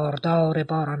باردار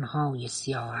بارانهای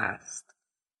سیاه است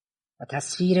و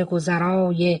تصویر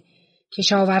گذرای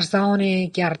کشاورزان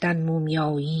گردن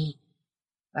مومیایی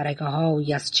و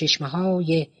رگه‌هایی از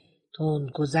چشمه‌های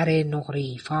تندگذر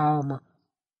نقره‌ای فام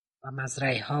و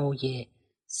مزرعه‌های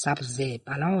سبز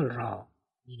بلال را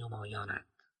می‌نمایاند.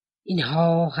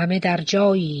 اینها همه در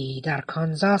جایی در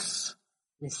کانزاس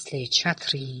مثل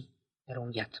چتری به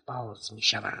رویت باز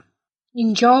می‌شوند.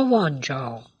 اینجا و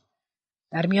آنجا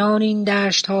در میان این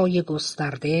دشت‌های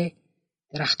گسترده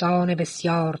درختان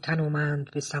بسیار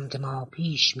تنومند به سمت ما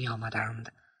پیش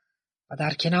می‌آمدند و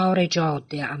در کنار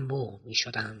جاده انبوه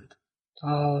می‌شدند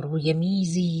تا روی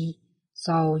میزی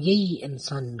سایه‌ای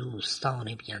انسان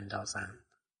دوستانه بیندازند.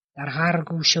 در هر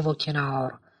گوشه و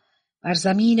کنار بر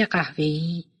زمین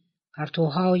قهوه‌ای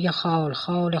پرتوهای خال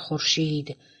خال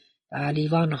خورشید و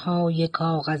لیوانهای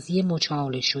کاغذی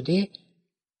مچاله شده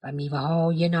و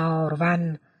میوه‌های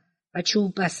نارون و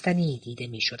چوب بستنی دیده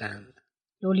می‌شدند.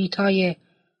 لولیتای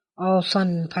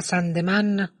آسان پسند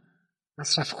من،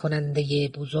 مصرف کننده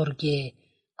بزرگ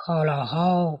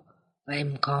کالاها و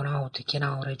امکانات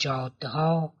کنار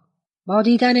جاده‌ها، با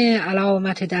دیدن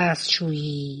علامت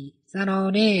دستشویی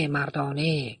زنانه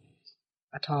مردانه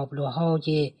و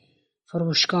تابلوهای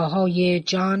فروشگاه‌های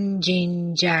جان،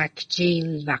 جین، جک،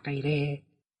 جیل و غیره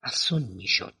افسون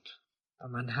می‌شد و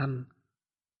من هم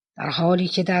در حالی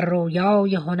که در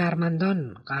رویای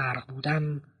هنرمندان غرق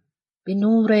بودم به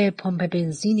نور پمپ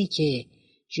بنزینی که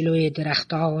جلوی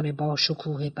درختان با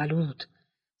شکوه بلوط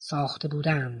ساخته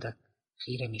بودند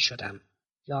خیره می‌شدم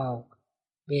یا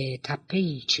به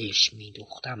تپه‌ای چشم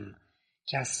می‌دوختم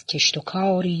که از کشت و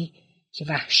کاری که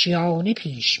وحشیانه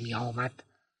پیش می‌آمد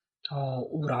تا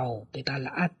او را به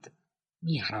بلعد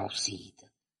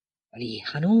می‌هراسید ولی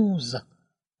هنوز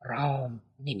رام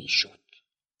نمی‌شد.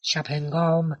 شب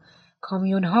هنگام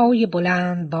کامیون‌های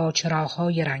بلند با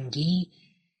چراغ‌های رنگی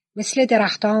مثل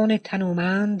درختان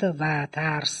تنومند و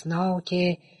ترسناک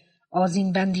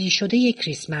آذین بندی شده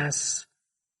کریسمس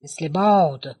مثل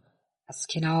باد از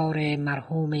کنار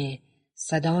مرحوم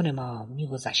سدان ما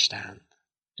می‌گذشتند.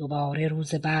 دوباره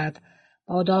روز بعد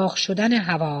با داغ شدن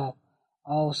هوا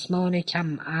آسمان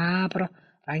کم ابر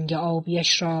رنگ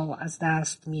آبیش را از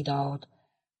دست می‌داد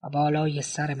و بالای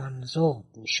سرمان ذوب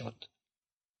می‌شد.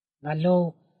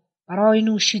 ولو برای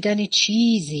نوشیدن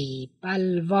چیزی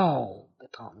بلوا به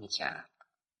پا می‌کرد.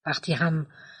 وقتی هم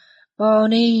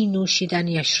بانه‌ای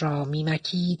نوشیدنیش را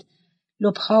می‌مکید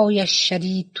لب‌هایش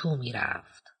شدید تو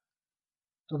می‌رفت.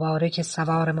 دوباره که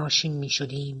سوار ماشین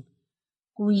می‌شدیم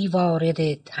گویی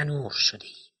وارد تنور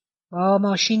شدیم. با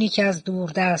ماشینی که از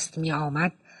دوردست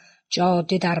می‌آمد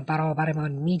جاده در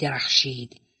برابرمان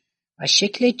می‌درخشید و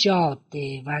شکل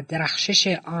جاده و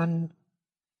درخشش آن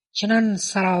چنان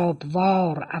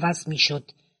سرابوار عوض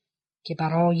می‌شد که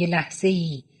برای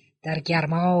لحظه‌ای در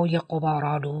گرمای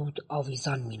غبارآلود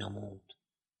آویزان می‌نمود.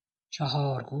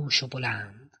 چهارگوش و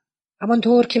بلند.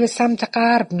 همانطور که به سمت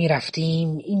غرب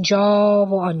می‌رفتیم اینجا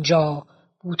و آنجا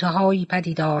بوته‌هایی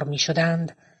پدیدار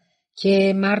می‌شدند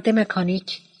که مرد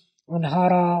مکانیک آنها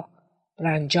را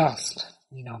برنجاسل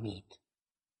می‌نامید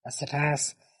و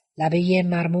سپس لبه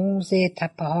مرموز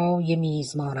تپه‌های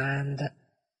میزمانند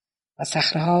و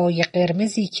صخره‌های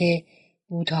قرمزی که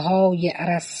بوته‌های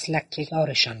ارس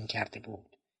لکه‌دارشان کرده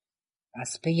بود.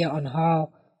 از پی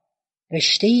آنها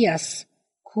رشته‌ای از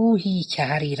کوهی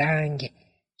کهری رنگ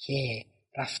که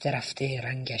رفته رفته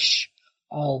رنگش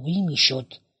آبی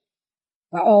میشد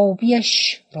و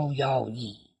آبیش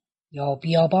رویایی، یا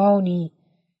بیابانی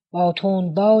با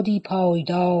تندبادی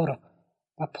پایدار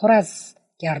و پر از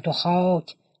گرد و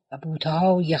خاک و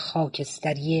بوته‌های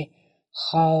خاکستری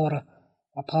خار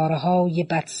و پاره‌های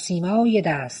بدسیمای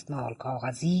دستمال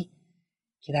کاغذی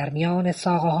که در میان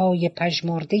ساقه‌های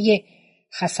پژمرده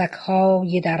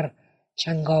خسک‌های در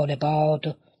چنگال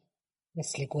باد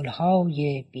مثل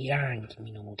گل‌های بیرنگ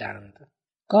می‌نمودند.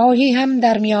 گاهی هم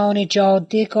در میان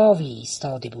جاده گاوی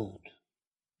ایستاده بود،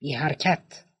 بی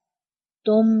حرکت،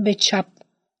 دم به چپ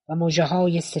و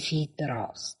مژه‌های سفید به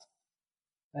راست،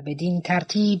 و بدین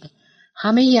ترتیب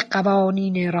همه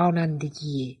قوانین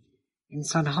رانندگی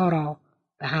انسانها را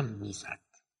به هم می‌زد.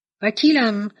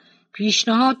 وکیلم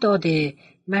پیشنهاد داده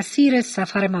مسیر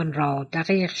سفرمان را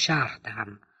دقیق شرح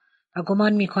دهم و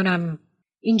گمان می‌کنم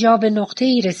اینجا به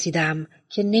نقطه‌ای رسیدم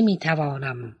که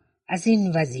نمی‌توانم از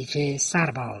این وظیفه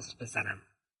سرباز بزنم.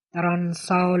 در آن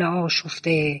سال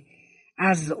آشفته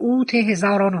از اوت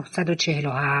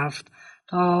 1947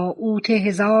 تا اوت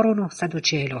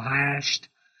 1948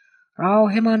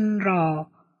 راهمان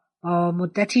را با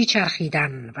مدتی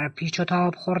چرخیدن و پیچ و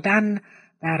تاب خوردن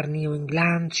در نیو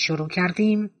انگلند شروع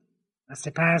کردیم و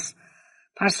سپس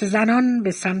پرسه زنان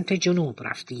به سمت جنوب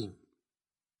رفتیم.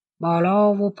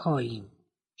 بالا و پایین،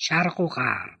 شرق و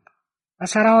غرب و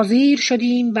سرازیر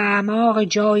شدیم به اعماق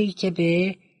جایی که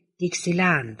به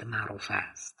دیکسیلند معروف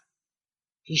است.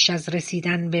 پیش از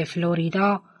رسیدن به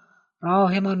فلوریدا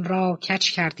راهمان را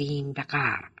کج کردیم به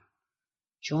غرب،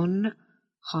 چون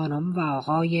خانم و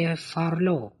آقای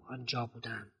فارلو آنجا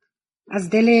بودند. از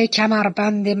دل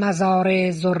کمربند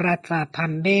مزار ذرت و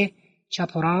پنبه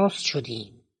چپ و راست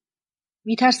شدیم.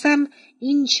 میترسم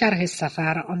این شرح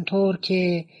سفر آنطور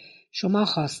که شما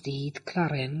خواستید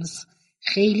کلارنس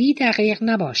خیلی دقیق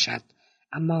نباشد،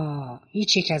 اما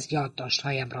هیچ یک از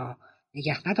یادداشت‌هایم را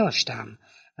نگه نداشتم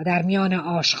و در میان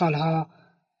آشغال‌ها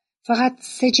فقط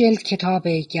 3 جلد کتاب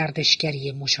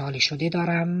گردشگری مشاله شده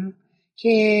دارم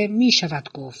که می شود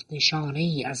گفت نشانه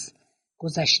ای از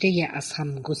گذشته از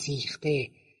هم گسیخته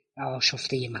و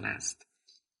آشفته من است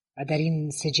و در این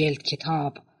 3 جلد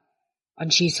کتاب آن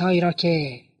چیزهایی را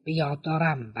که به یاد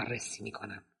دارم بررسی می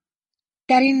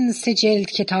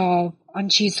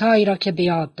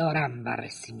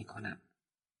کنم.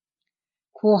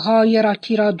 کوههای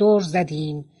راکی را دور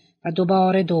زدیم و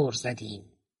دوباره دور زدیم.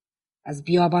 از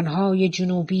بیابانهای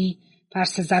جنوبی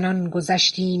پرسه زنان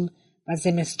گذشتیم و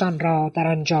زمستان را در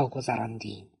آنجا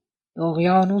گذراندیم. به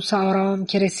اقیانوس آرام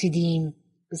که رسیدیم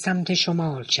به سمت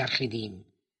شمال چرخیدیم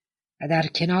و در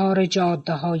کنار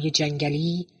جاده‌های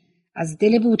جنگلی از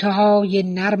دل بوته‌های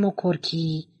نرم و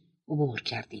کرکی عبور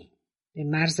کردیم. به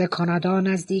مرز کانادا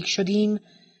نزدیک شدیم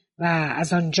و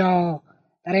از آنجا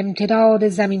در امتداد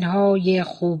زمین‌های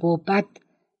خوب و بد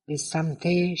به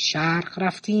سمت شرق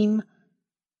رفتیم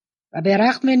و به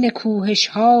رغم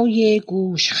نکوهش‌های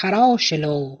گوشخراش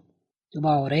لو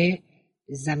دوباره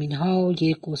به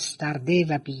زمین‌های گسترده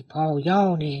و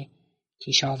بیپایان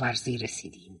کشاورزی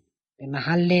رسیدیم. به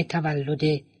محل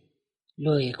تولد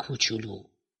لو کوچولو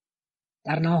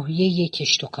در ناحیه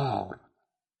کشت و کار،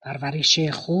 پرورش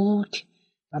خوک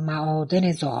و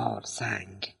معادن زغال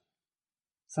سنگ.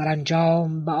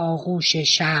 سرانجام به آغوش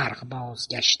شرق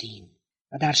بازگشتیم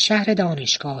و در شهر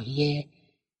دانشگاهی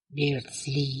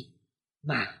بیردزلی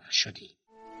محو شدیم.